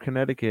 Trumbull,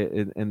 Connecticut,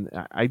 and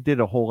I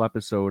did a whole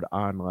episode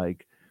on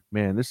like,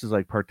 man, this is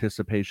like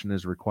participation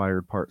is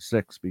required part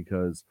 6,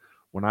 because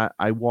when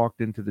I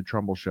walked into the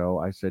Trumbull show,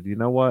 I said, you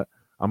know what?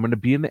 I'm going to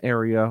be in the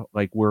area.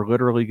 Like we're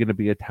literally going to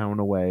be a town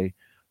away.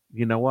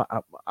 You know what?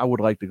 I would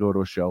like to go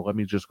to a show. Let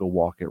me just go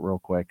walk it real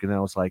quick. And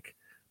I was like,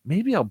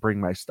 maybe I'll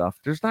bring my stuff.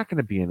 There's not going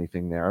to be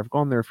anything there. I've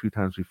gone there a few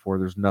times before.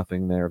 There's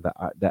nothing there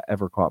that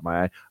ever caught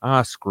my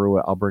eye. Screw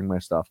it. I'll bring my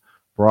stuff.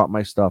 Brought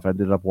my stuff.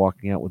 Ended up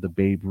walking out with a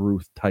Babe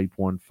Ruth Type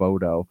 1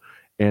 photo,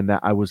 and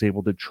that I was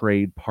able to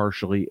trade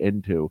partially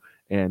into.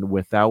 And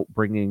without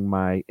bringing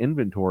my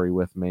inventory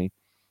with me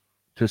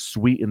to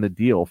sweeten the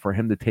deal for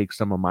him to take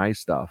some of my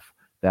stuff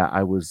that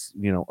I was,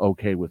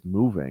 okay with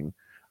moving,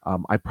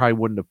 I probably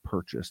wouldn't have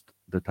purchased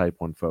the Type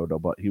 1 photo,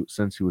 but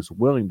since he was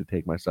willing to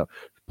take my stuff.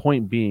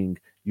 Point being,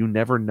 you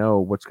never know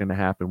what's going to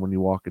happen when you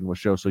walk into a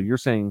show. So you're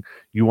saying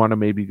you want to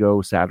maybe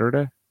go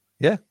Saturday?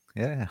 Yeah.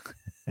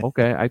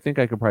 Okay, I think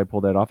I could probably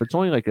pull that off. It's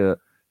only like a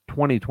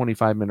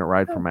 20-25 minute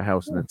ride from my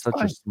house, and it's such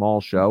a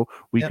small show.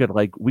 We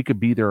could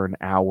be there an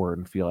hour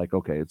and feel like,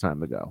 okay, it's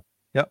time to go.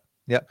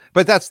 Yep.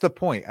 But that's the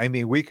point. I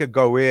mean, we could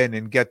go in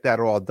and get that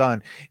all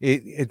done.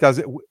 It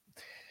doesn't.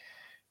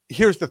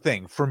 Here's the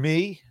thing. For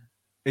me,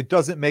 it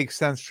doesn't make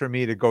sense for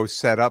me to go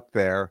set up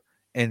there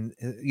and,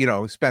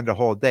 spend a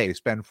whole day,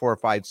 spend 4,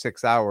 5,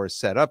 6 hours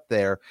set up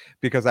there,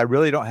 because I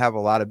really don't have a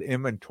lot of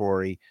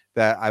inventory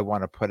that I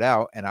want to put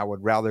out. And I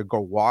would rather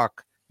go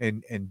walk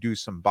and do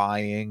some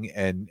buying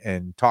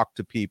and talk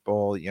to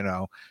people,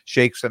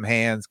 shake some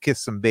hands,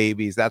 kiss some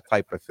babies, that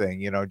type of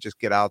thing, just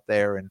get out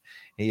there and,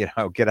 see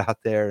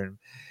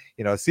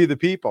the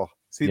people,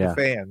 see the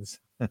fans.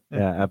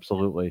 Yeah,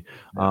 absolutely.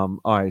 All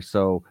right,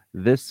 so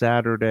this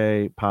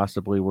Saturday,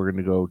 possibly we're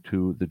going to go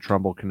to the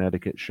Trumbull,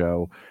 Connecticut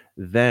show.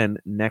 Then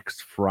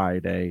next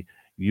Friday,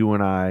 you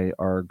and I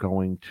are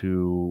going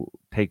to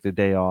take the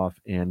day off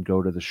and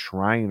go to the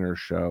Shriner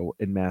show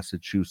in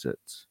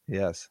Massachusetts.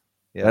 Yes.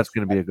 That's Yes.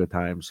 going to be a good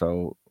time.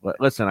 So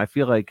listen, I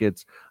feel like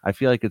it's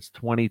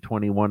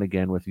 2021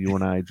 again with you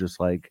and I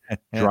just like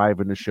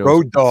driving the shows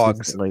Road dogs.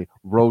 consistently.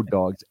 Road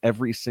dogs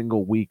every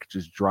single week,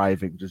 just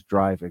driving,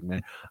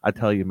 man. I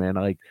tell you, man,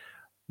 like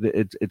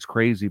it's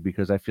crazy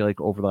because I feel like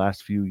over the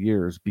last few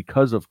years,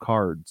 because of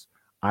cards,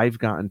 I've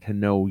gotten to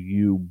know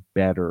you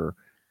better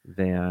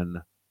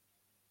than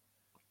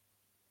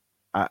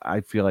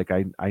I feel like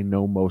I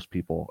know most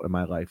people in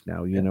my life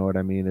now. You know what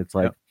I mean? It's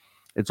like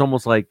it's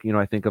almost like,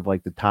 I think of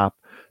like the top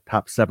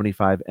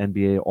 75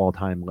 NBA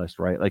all-time list,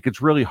 right? Like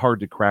it's really hard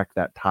to crack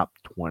that top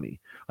 20.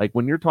 Like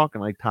when you're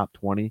talking like top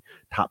 20,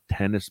 top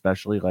 10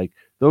 especially, like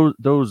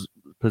those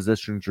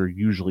positions are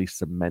usually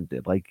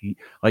cemented. Like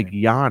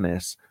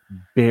Giannis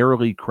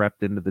barely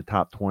crept into the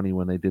top 20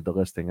 when they did the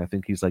listing. I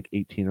think he's like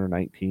 18 or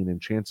 19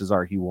 and chances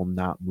are he will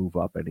not move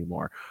up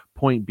anymore.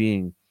 Point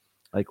being,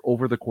 like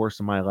over the course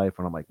of my life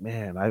when I'm like,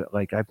 man,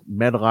 I've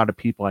met a lot of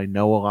people, I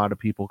know a lot of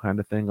people kind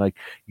of thing. Like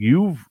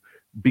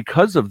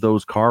because of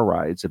those car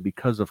rides and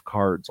because of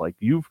cards, like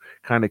you've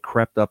kind of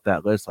crept up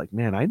that list. Like,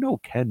 man, I know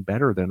Ken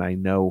better than I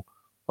know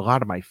a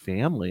lot of my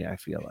family, I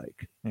feel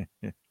like.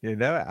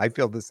 I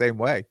feel the same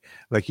way.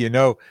 Like,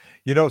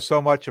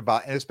 so much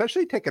about, and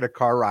especially taking a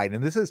car ride.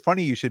 And this is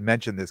funny you should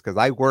mention this because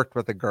I worked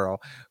with a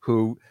girl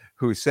who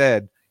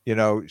said,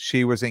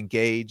 she was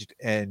engaged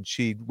and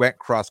she went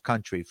cross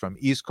country from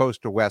East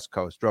Coast to West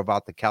Coast, drove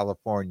out to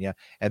California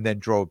and then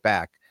drove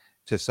back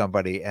to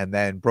somebody and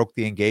then broke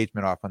the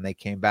engagement off when they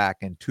came back.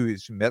 And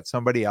she met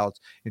somebody else.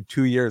 And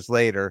 2 years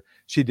later,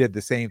 she did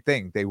the same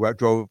thing. They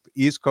drove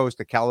East Coast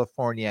to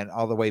California and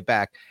all the way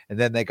back. And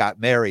then they got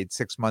married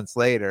 6 months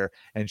later.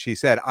 And she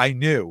said, I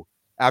knew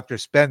after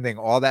spending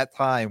all that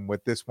time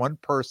with this one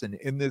person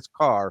in this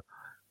car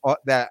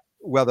that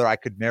whether I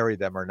could marry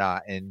them or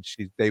not. And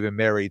they've been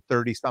married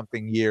 30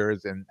 something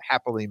years and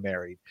happily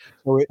married.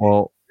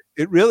 So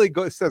it really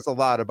says a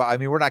lot about,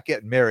 we're not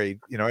getting married,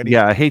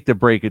 Yeah, I hate to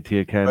break it to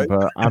you, Ken,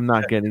 but I'm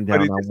not getting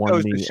down on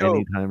one knee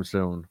anytime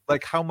soon.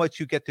 Like how much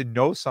you get to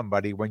know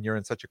somebody when you're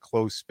in such a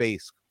close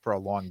space for a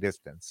long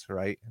distance,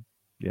 right?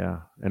 Yeah.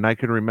 And I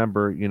can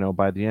remember,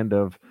 by the end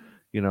of,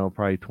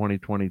 probably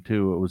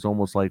 2022, it was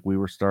almost like we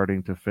were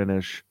starting to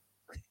finish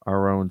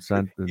our own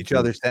sentences. Each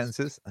other's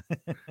sentences.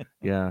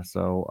 Yeah.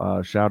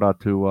 So shout out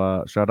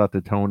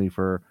to Tony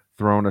for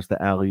throwing us the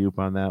alley-oop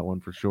on that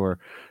one for sure.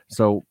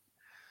 So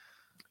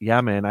yeah,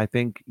 man, I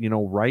think,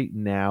 right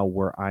now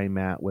where I'm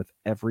at with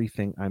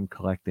everything I'm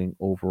collecting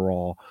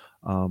overall,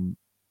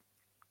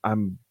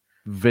 I'm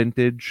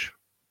vintage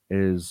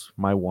is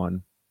my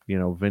one.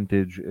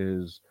 Vintage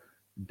is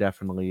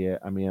definitely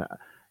it.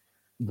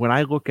 When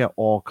I look at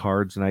all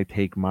cards and I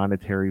take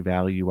monetary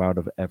value out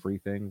of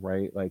everything,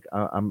 right? Like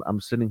I'm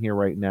sitting here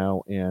right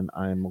now and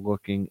I'm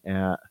looking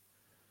at,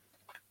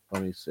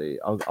 let me see,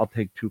 I'll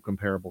take two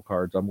comparable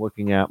cards. I'm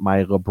looking at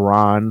my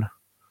LeBron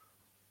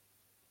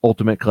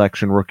Ultimate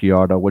Collection rookie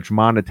auto, which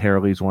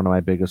monetarily is one of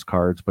my biggest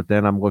cards. But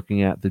then I'm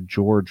looking at the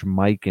George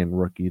Mikan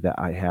rookie that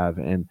I have,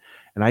 and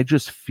I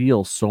just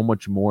feel so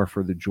much more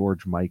for the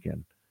George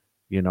Mikan.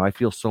 I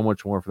feel so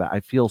much more for that.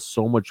 I feel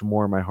so much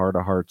more in my heart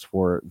of hearts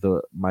for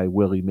my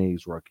Willie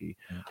Mays rookie.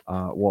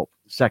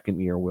 Second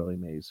year Willie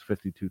Mays,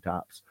 52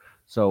 tops.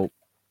 So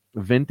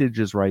vintage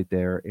is right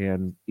there,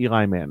 and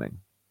Eli Manning,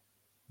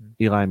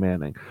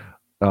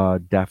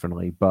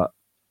 definitely. But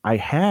I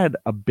had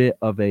a bit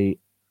of a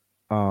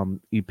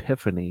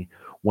epiphany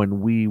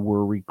when we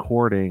were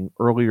recording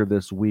earlier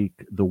this week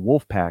the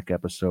Wolfpack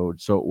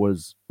episode. So it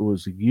was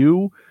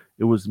you,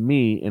 it was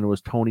me, and it was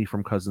Tony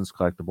from Cousins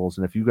Collectibles.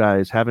 And if you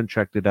guys haven't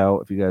checked it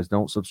out, if you guys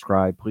don't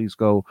subscribe, please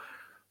go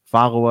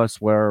follow us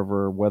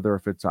wherever, whether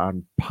if it's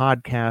on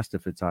podcast,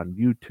 if it's on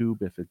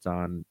YouTube, if it's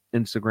on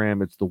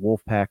Instagram, it's the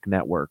Wolfpack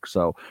Network.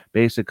 So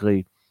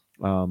basically,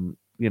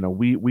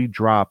 we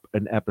drop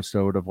an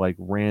episode of like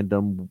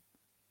random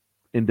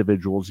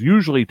individuals,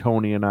 usually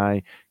Tony and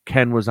I.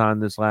 Ken was on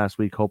this last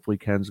week. Hopefully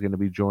Ken's going to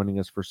be joining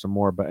us for some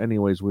more. But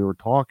anyways, we were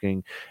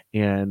talking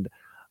and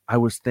I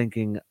was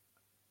thinking,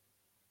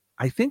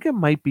 I think it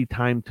might be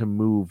time to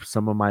move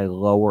some of my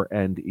lower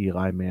end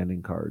Eli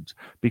Manning cards,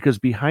 because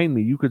behind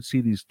me you could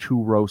see these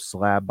 2-row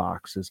slab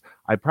boxes.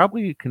 I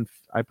probably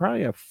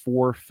have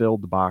 4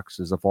 filled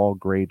boxes of all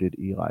graded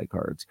Eli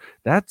cards.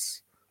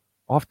 That's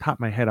off the top of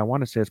my head, I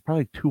want to say it's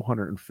probably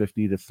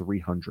 250 to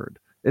 300.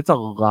 It's a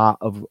lot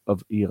of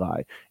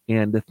Eli.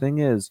 And the thing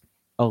is,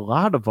 a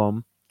lot of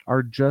them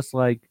are just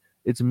like,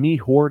 it's me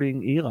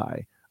hoarding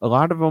Eli. A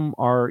lot of them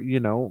are,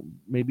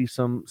 maybe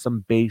some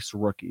base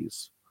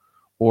rookies,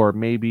 or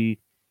maybe,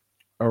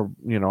 I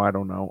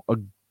don't know, a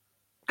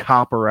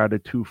copper out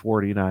of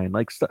 249,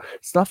 like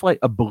stuff like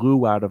a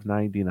blue out of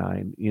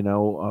 99,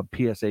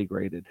 PSA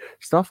graded,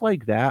 stuff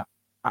like that.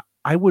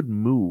 I would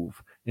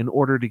move. in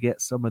order to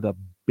get some of the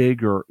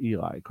bigger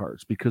Eli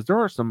cards, because there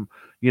are some,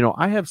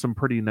 I have some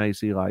pretty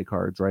nice Eli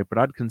cards, right? But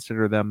I'd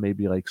consider them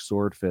maybe like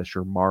Swordfish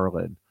or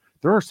Marlin.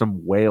 There are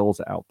some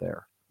whales out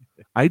there.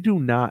 I do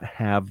not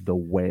have the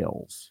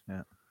whales.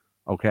 Yeah.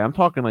 Okay, I'm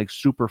talking like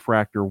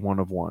Superfractor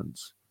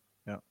 1-of-1s.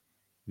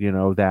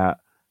 Yeah.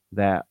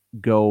 That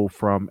go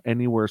from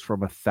anywhere from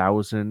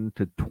 1,000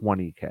 to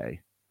 20K.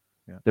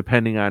 Yeah.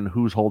 Depending on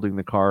who's holding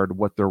the card,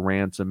 what their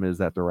ransom is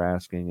that they're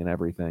asking, and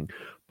everything.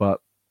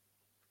 But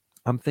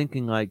I'm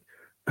thinking like,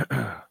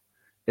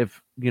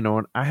 if,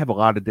 and I have a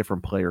lot of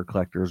different player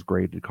collectors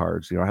graded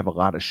cards. I have a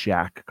lot of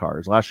Shaq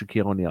cards. A lot of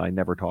Shaquille O'Neal, I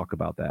never talk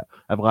about that.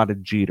 I have a lot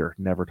of Jeter,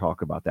 never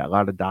talk about that. A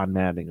lot of Don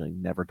Mattingly,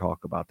 never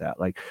talk about that.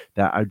 Like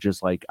that, I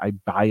just like, I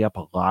buy up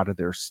a lot of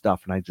their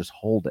stuff and I just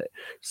hold it.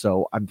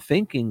 So I'm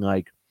thinking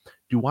like,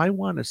 do I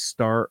want to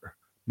start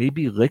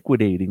maybe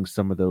liquidating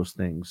some of those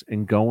things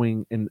and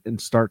going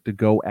and start to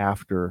go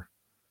after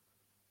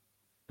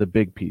the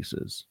big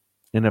pieces?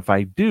 And if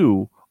I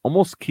do,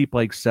 almost keep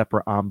like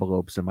separate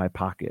envelopes in my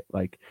pocket.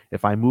 Like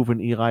if I move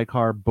an Eli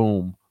card,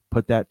 boom,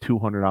 put that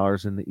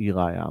 $200 in the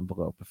Eli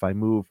envelope. If I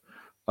move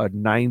a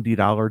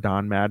 $90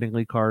 Don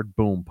Mattingly card,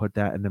 boom, put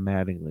that in the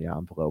Mattingly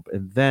envelope.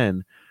 And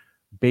then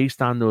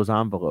based on those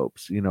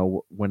envelopes,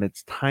 when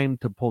it's time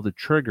to pull the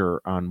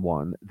trigger on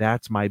one,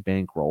 that's my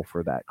bankroll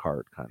for that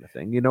card, kind of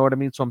thing. You know what I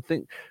mean? So I'm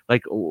thinking,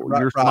 like,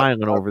 you're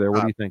smiling over there.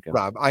 What are you thinking?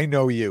 Rob, I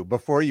know you.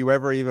 Before you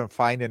ever even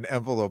find an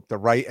envelope to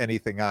write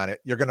anything on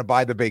it, you're going to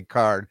buy the big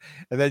card.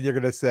 And then you're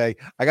going to say,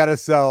 I got to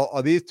sell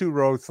these 2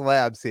 row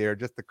slabs here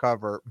just to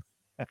cover.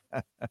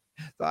 So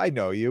I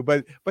know you,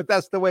 but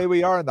that's the way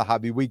we are in the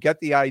hobby. We get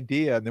the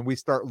idea and then we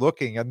start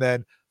looking and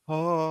then,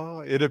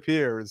 it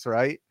appears,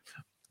 right?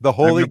 The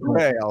Holy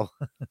Grail.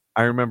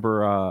 I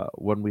remember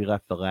when we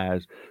left the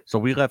Laz. So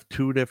we left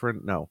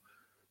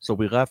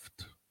we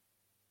left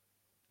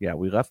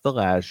the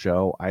Laz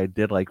show. I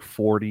did like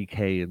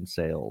 40K in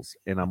sales.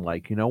 And I'm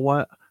like, you know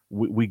what?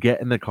 We get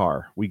in the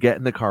car. We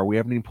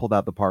haven't even pulled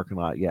out the parking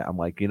lot yet. I'm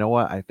like, you know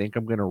what? I think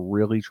I'm going to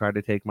really try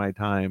to take my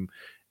time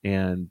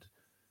and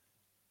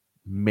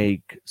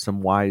make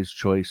some wise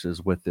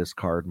choices with this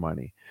card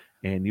money.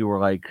 And you were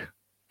like,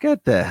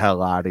 get the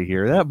hell out of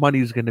here. That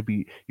money's going to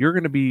be,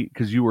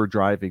 because you were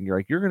driving,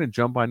 you're going to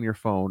jump on your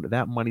phone.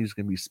 That money's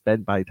going to be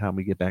spent by the time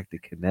we get back to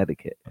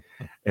Connecticut.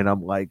 And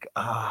I'm like,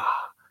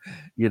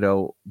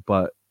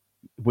 but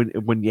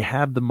when you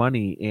have the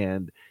money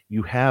and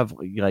you have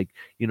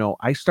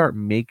I start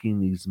making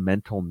these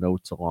mental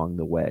notes along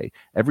the way.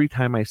 Every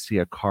time I see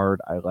a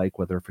card I like,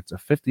 whether if it's a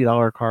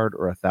 $50 card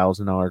or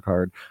 $1,000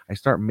 card, I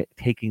start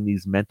taking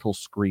these mental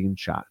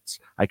screenshots.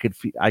 I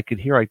could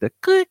hear like the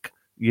click,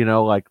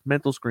 like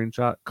mental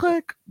screenshot,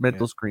 click,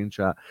 mental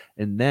screenshot.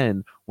 And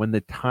then when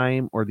the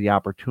time or the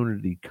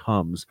opportunity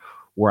comes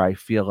where I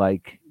feel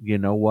like, you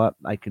know what,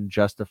 I can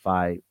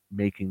justify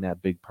making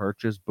that big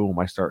purchase, boom,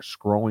 I start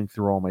scrolling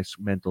through all my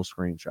mental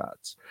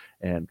screenshots.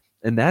 And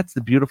that's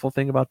the beautiful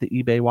thing about the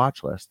eBay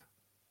watch list,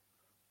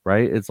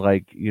 right? It's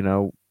like, it's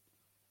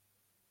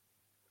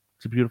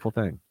a beautiful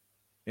thing.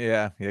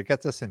 Yeah. It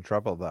gets us in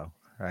trouble though,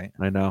 right?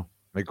 I know.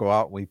 We go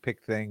out, we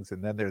pick things,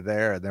 and then they're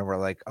there, and then we're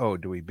like, oh,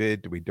 do we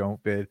bid? Do we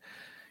don't bid?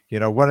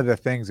 One of the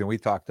things, and we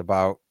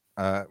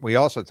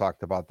also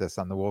talked about this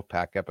on the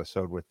Wolfpack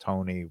episode with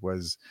Tony,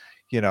 was,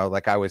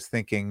 like I was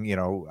thinking,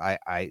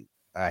 I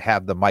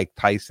have the Mike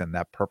Tyson,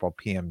 that purple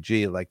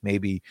PMG, like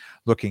maybe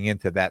looking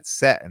into that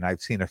set, and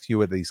I've seen a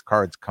few of these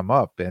cards come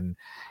up, and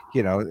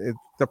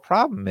the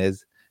problem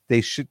is they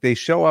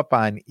show up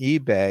on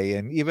eBay,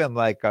 and even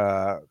like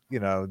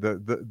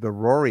the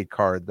Rory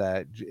card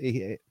that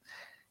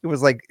it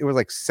was like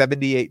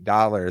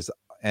 $78,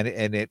 and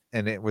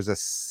it was a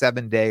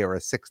 7-day or a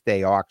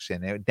 6-day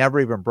auction. It never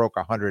even broke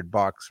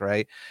 $100,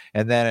 right?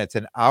 And then it's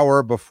an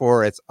hour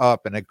before it's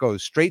up, and it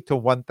goes straight to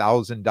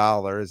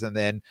 $1,000, and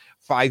then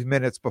 5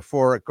 minutes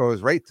before it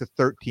goes right to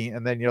 13,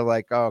 and then you're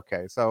like, oh,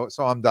 okay, so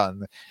I'm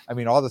done. I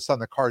mean, all of a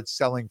sudden the card's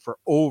selling for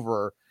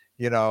over,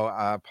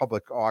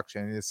 public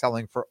auction is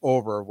selling for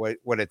over what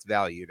it's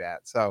valued at.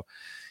 So,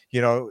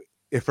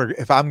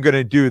 if I'm going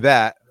to do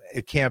that,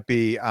 it can't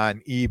be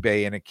on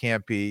eBay, and it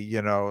can't be,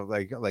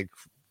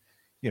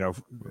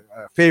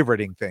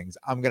 favoriting things.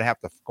 I'm going to have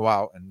to go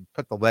out and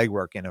put the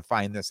legwork in and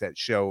find this at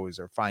shows,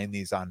 or find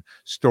these on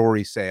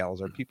story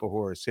sales, or people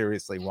who are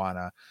seriously want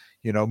to,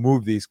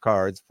 move these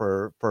cards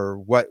for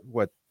what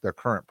their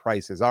current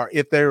prices are.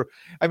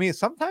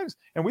 Sometimes,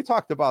 and we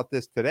talked about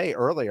this today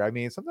earlier.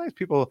 Sometimes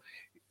people,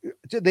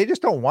 they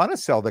just don't want to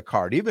sell the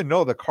card, even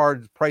though the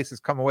card prices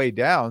come way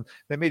down.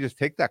 They may just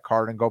take that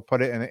card and go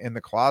put it in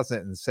the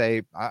closet and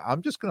say,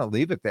 I'm just going to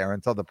leave it there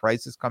until the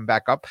prices come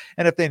back up.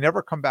 And if they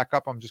never come back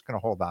up, I'm just going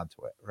to hold on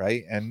to it.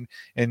 Right. And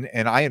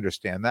I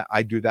understand that.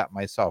 I do that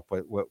myself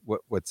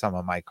with some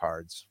of my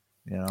cards,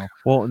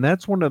 Well, and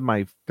that's one of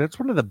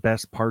the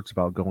best parts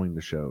about going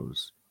to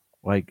shows.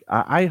 Like,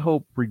 I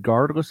hope,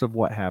 regardless of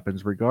what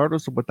happens,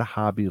 regardless of what the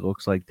hobby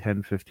looks like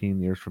 10, 15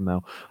 years from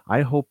now,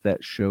 I hope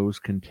that shows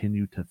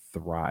continue to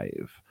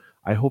thrive.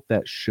 I hope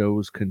that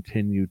shows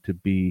continue to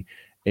be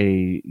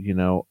a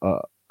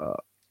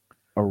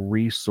a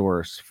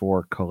resource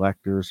for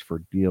collectors, for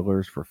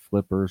dealers, for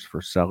flippers,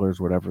 for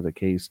sellers, whatever the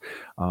case,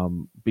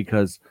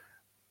 because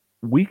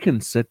we can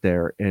sit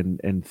there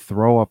and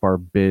throw up our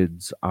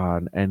bids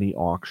on any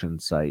auction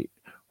site,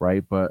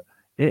 right? But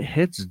it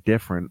hits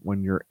different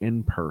when you're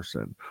in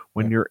person.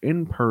 When Yeah. you're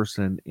in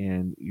person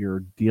and you're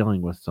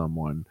dealing with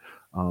someone,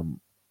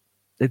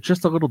 it's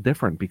just a little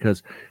different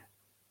because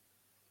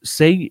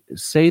say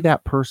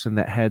that person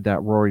that had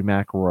that Rory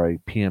McIlroy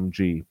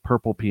PMG,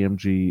 purple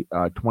PMG,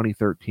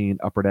 2013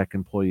 Upper Deck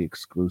employee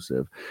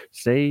exclusive.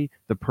 Say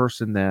the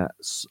person that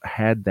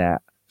had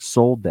that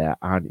sold that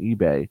on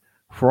eBay.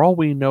 For all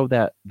we know,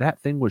 that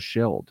thing was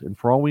shilled, and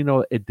for all we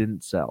know, it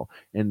didn't sell.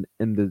 And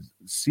the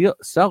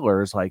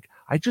seller is like,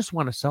 I just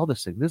want to sell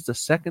this thing. This is the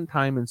second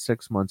time in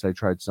 6 months I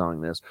tried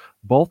selling this.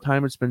 Both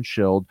times it's been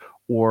shilled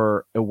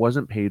or it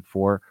wasn't paid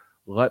for.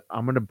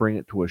 I'm going to bring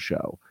it to a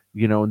show.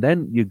 And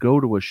then you go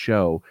to a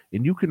show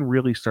and you can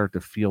really start to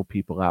feel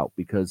people out,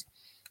 because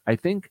I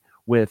think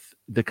with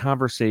the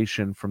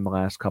conversation from the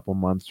last couple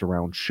months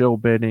around shill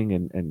bidding,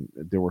 and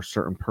there were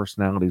certain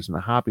personalities in the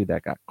hobby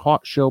that got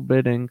caught shill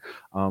bidding,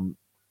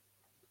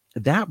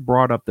 that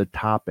brought up the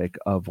topic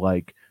of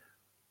like,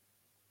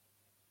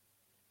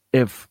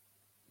 if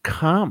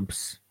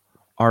comps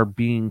are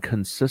being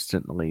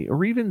consistently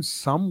or even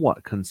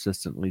somewhat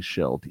consistently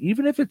shilled,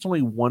 even if it's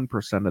only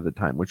 1% of the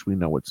time, which we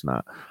know it's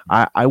not,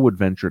 I would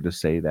venture to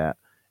say that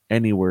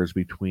anywhere is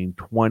between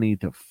 20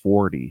 to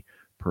 40%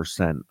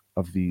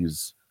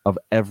 of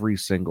every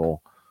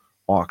single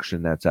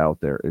auction that's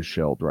out there is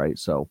shilled, right?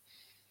 So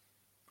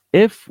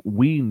if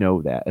we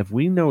know that, if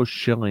we know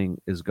shilling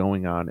is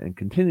going on and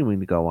continuing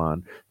to go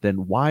on,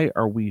 then why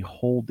are we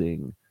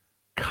holding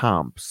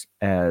comps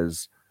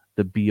as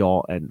the be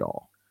all end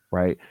all,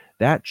 right?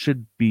 That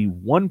should be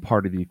one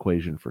part of the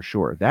equation for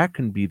sure. That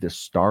can be the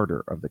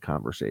starter of the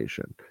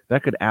conversation.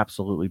 That could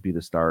absolutely be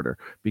the starter,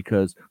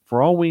 because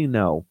for all we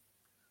know,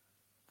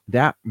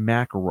 that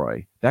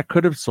McIlroy, that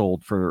could have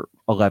sold for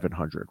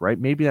 $1,100, right?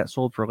 Maybe that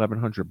sold for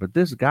 $1,100, but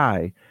this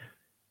guy,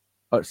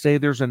 say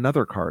there's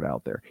another card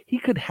out there, he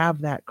could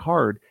have that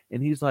card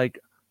and he's like,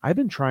 I've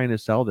been trying to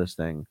sell this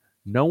thing.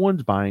 No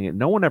one's buying it.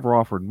 No one ever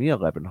offered me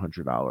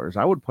 $1,100.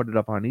 I would put it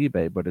up on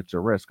eBay, but it's a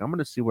risk. I'm going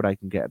to see what I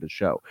can get at a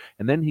show.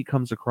 And then he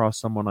comes across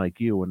someone like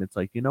you, and it's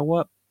like, you know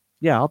what?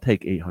 Yeah, I'll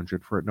take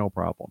 $800 for it, no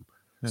problem.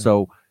 Yeah.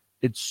 So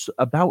it's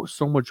about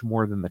so much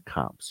more than the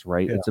comps,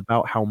 right? Yeah. It's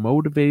about how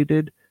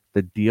motivated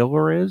the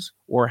dealer is,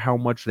 or how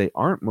much they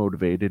aren't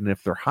motivated. And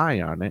if they're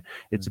high on it,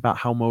 it's about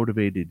how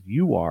motivated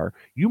you are.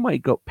 You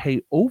might go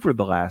pay over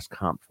the last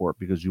comp for it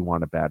because you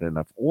want it bad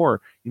enough, or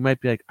you might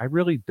be like, I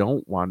really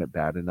don't want it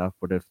bad enough,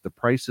 but if the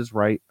price is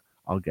right,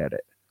 I'll get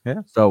it.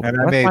 Yeah. So that's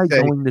why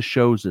going to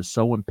shows is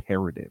so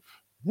imperative.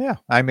 Yeah,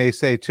 I may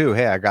say too,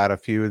 hey, I got a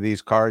few of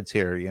these cards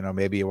here.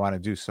 Maybe you want to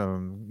do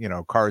some,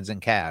 cards in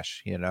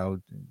cash,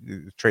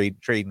 trade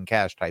in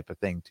cash type of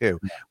thing too,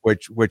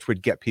 which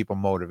would get people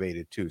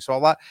motivated too. So a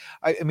lot,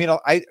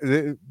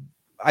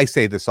 I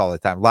say this all the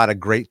time. A lot of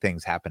great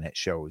things happen at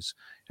shows.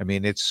 I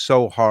mean, it's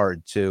so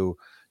hard to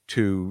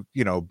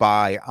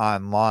buy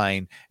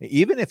online,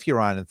 even if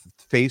you're on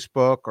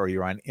Facebook or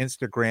you're on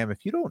Instagram.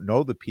 If you don't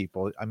know the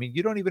people, I mean,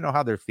 you don't even know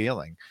how they're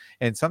feeling.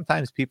 And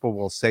sometimes people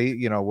will say,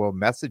 will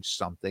message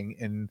something,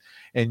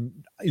 and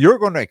you're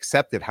going to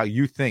accept it how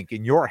you think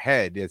in your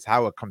head is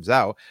how it comes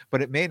out,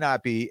 but it may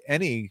not be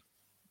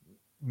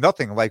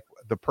nothing like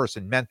the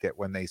person meant it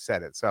when they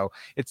said it. So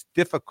it's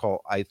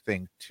difficult, I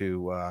think,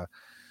 to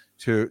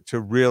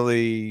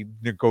really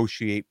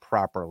negotiate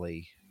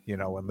properly,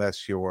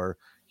 unless you're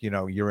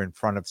in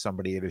front of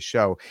somebody at a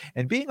show.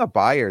 And being a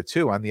buyer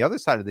too, on the other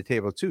side of the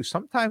table too,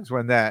 sometimes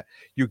when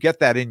you get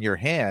that in your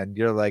hand,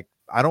 you're like,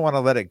 I don't want to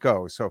let it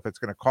go. So if it's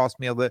going to cost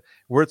me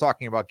we're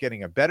talking about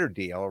getting a better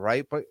deal,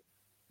 right? But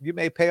you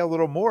may pay a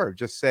little more.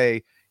 Just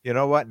say, you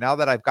know what, now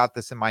that I've got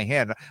this in my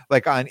hand,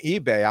 like on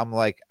eBay, I'm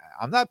like,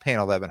 I'm not paying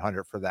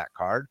 $1,100 for that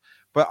card.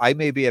 But I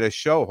may be at a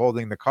show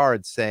holding the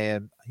card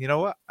saying, you know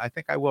what, I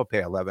think I will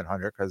pay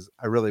 $1,100 because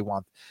I really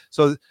want.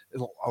 So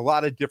a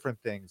lot of different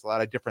things, a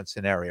lot of different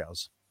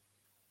scenarios.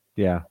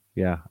 Yeah,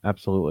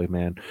 absolutely,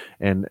 man.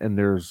 And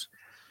there's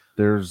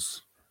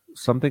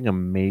something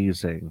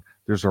amazing.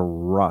 There's a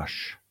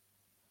rush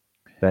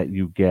that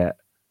you get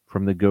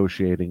from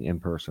negotiating in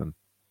person,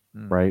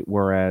 right?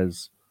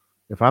 Whereas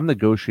if I'm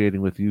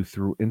negotiating with you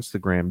through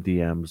Instagram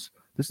DMs,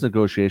 this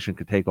negotiation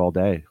could take all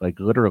day. Like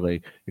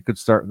literally, it could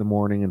start in the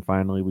morning and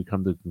finally we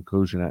come to the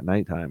conclusion at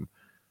nighttime.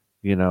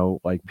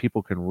 Like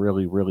people can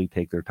really, really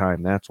take their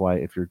time. That's why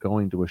if you're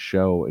going to a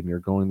show and you're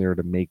going there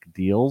to make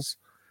deals,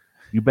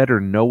 you better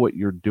know what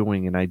you're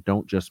doing. And I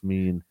don't just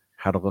mean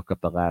how to look up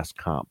the last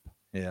comp.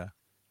 Yeah.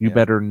 You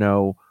better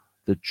know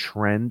the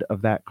trend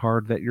of that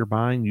card that you're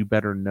buying. You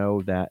better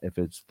know that if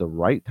it's the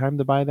right time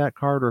to buy that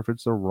card or if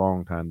it's the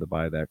wrong time to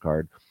buy that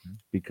card.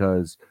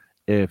 Because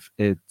if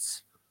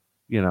it's,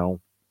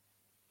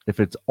 if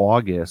it's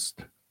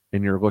August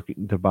and you're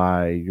looking to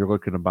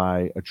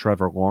buy a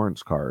Trevor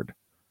Lawrence card,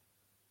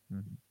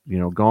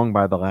 going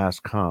by the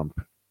last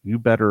comp, you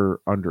better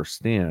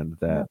understand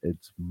that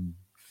it's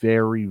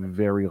very,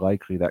 very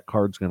likely that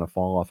card's going to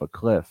fall off a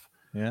cliff.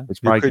 Yeah, It's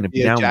you probably going could to be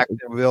be a down.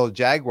 Jacksonville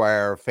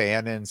Jaguar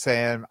fan and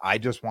saying, "I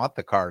just want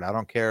the card. I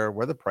don't care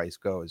where the price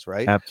goes."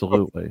 Right?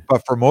 Absolutely.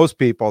 But for most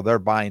people, they're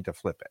buying to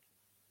flip it.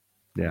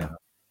 Yeah.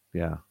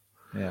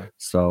 Yeah.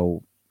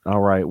 So, all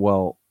right.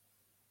 Well,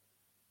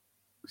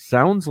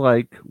 sounds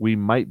like we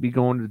might be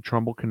going to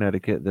Trumbull,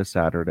 Connecticut this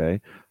Saturday.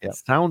 Yep.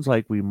 Sounds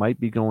like we might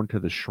be going to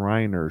the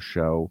Shriners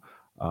show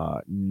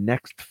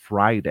next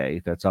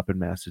Friday. That's up in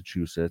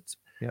Massachusetts.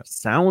 Yep.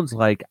 Sounds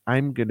like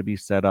I'm going to be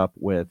set up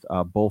with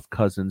both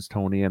cousins,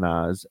 Tony and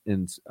Oz,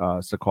 in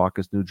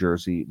Secaucus, New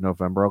Jersey,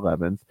 November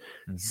 11th.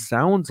 Mhm.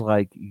 Sounds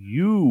like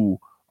you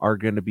are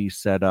going to be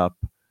set up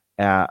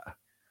at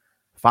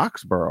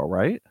Foxborough,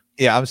 right?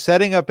 Yeah, I'm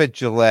setting up at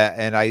Gillette,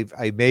 and I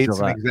made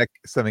Gillette.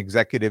 some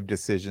executive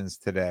decisions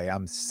today.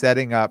 I'm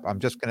setting up. I'm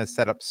just going to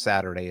set up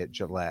Saturday at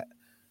Gillette.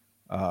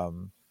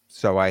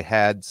 So I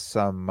had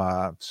some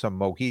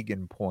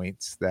Mohegan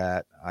points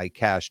that I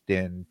cashed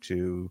in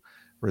to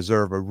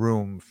reserve a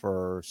room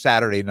for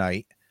Saturday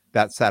night.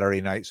 That Saturday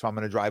night, so I'm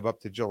going to drive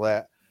up to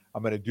Gillette.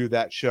 I'm going to do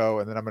that show,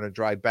 and then I'm going to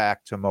drive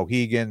back to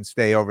Mohegan,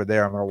 stay over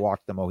there. I'm going to walk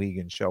the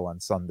Mohegan show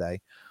on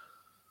Sunday.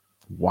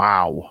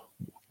 Wow.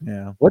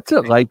 Yeah. What's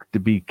it like to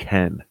be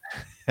Ken?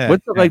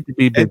 What's it like to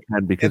be Big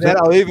Ken? Because and then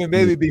I'll even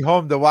maybe be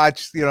home to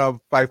watch,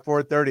 by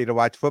 4:30 to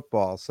watch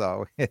football.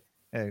 So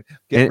get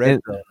ready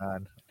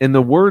on. In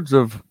the words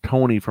of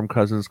Tony from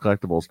Cousins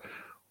Collectibles,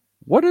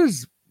 what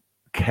does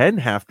Ken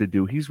have to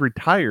do? He's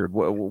retired.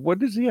 What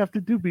does he have to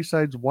do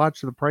besides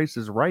watch The Price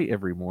is Right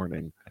every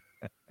morning?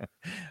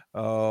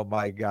 Oh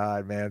my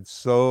God, man.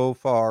 So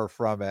far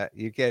from it.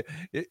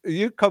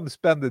 You come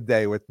spend the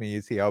day with me.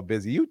 You see how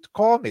busy you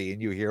call me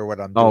and you hear what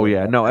I'm doing. Oh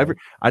yeah. No,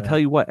 I tell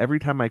you what, every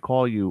time I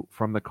call you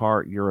from the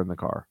car, you're in the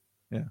car.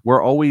 Yeah.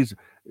 We're always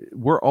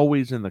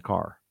in the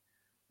car.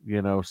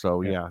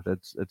 So yeah,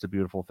 it's a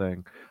beautiful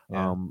thing.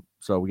 Yeah.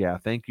 So yeah,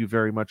 thank you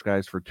very much,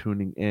 guys, for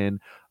tuning in.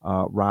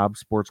 Rob,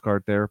 sports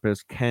card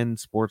therapist, Ken,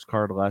 sports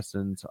card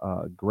lessons.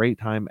 Great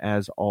time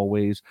as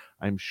always.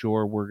 I'm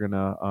sure we're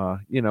gonna,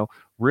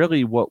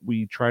 really what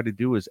we try to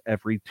do is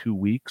every 2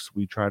 weeks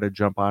we try to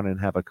jump on and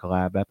have a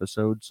collab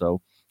episode.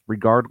 So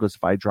regardless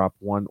if I drop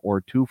 1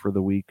 or 2 for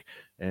the week,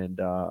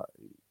 and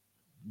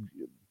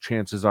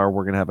chances are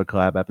we're going to have a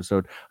collab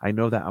episode. I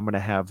know that I'm going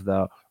to have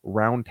the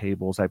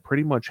roundtables. I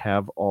pretty much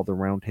have all the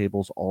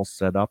roundtables all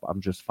set up.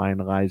 I'm just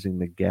finalizing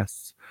the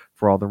guests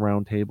for all the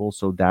roundtables.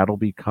 So that'll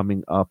be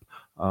coming up.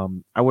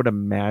 I would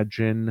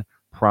imagine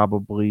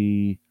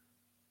probably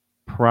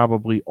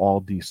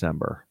all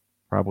December.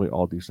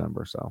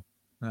 So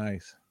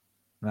Nice.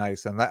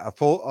 And that a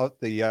full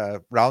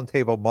the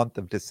roundtable month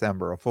of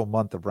December, a full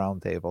month of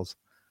roundtables.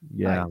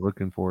 Yeah, Nice.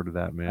 Looking forward to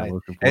that, man. Nice.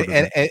 Looking forward to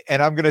that.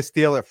 And I'm gonna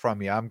steal it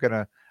from you.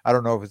 I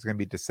don't know if it's gonna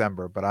be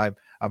December, but I'm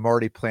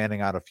already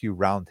planning out a few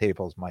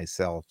roundtables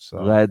myself.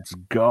 So let's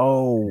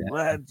go.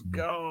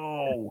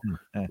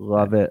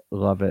 Love it.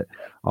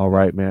 All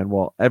right, man.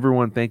 Well,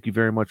 everyone, thank you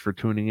very much for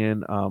tuning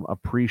in.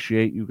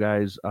 Appreciate you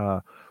guys.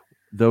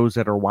 Those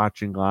that are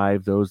watching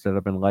live, those that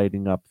have been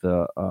lighting up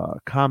the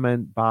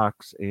comment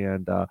box,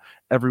 and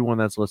everyone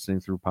that's listening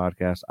through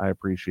podcast, I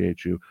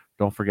appreciate you.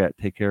 Don't forget,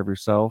 take care of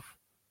yourself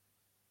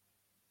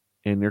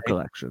and your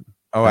collection.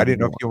 Oh, I didn't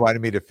know if you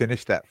wanted me to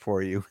finish that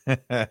for you.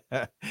 And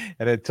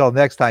until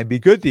next time, be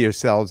good to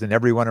yourselves and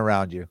everyone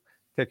around you.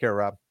 Take care,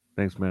 Rob.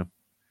 Thanks, man.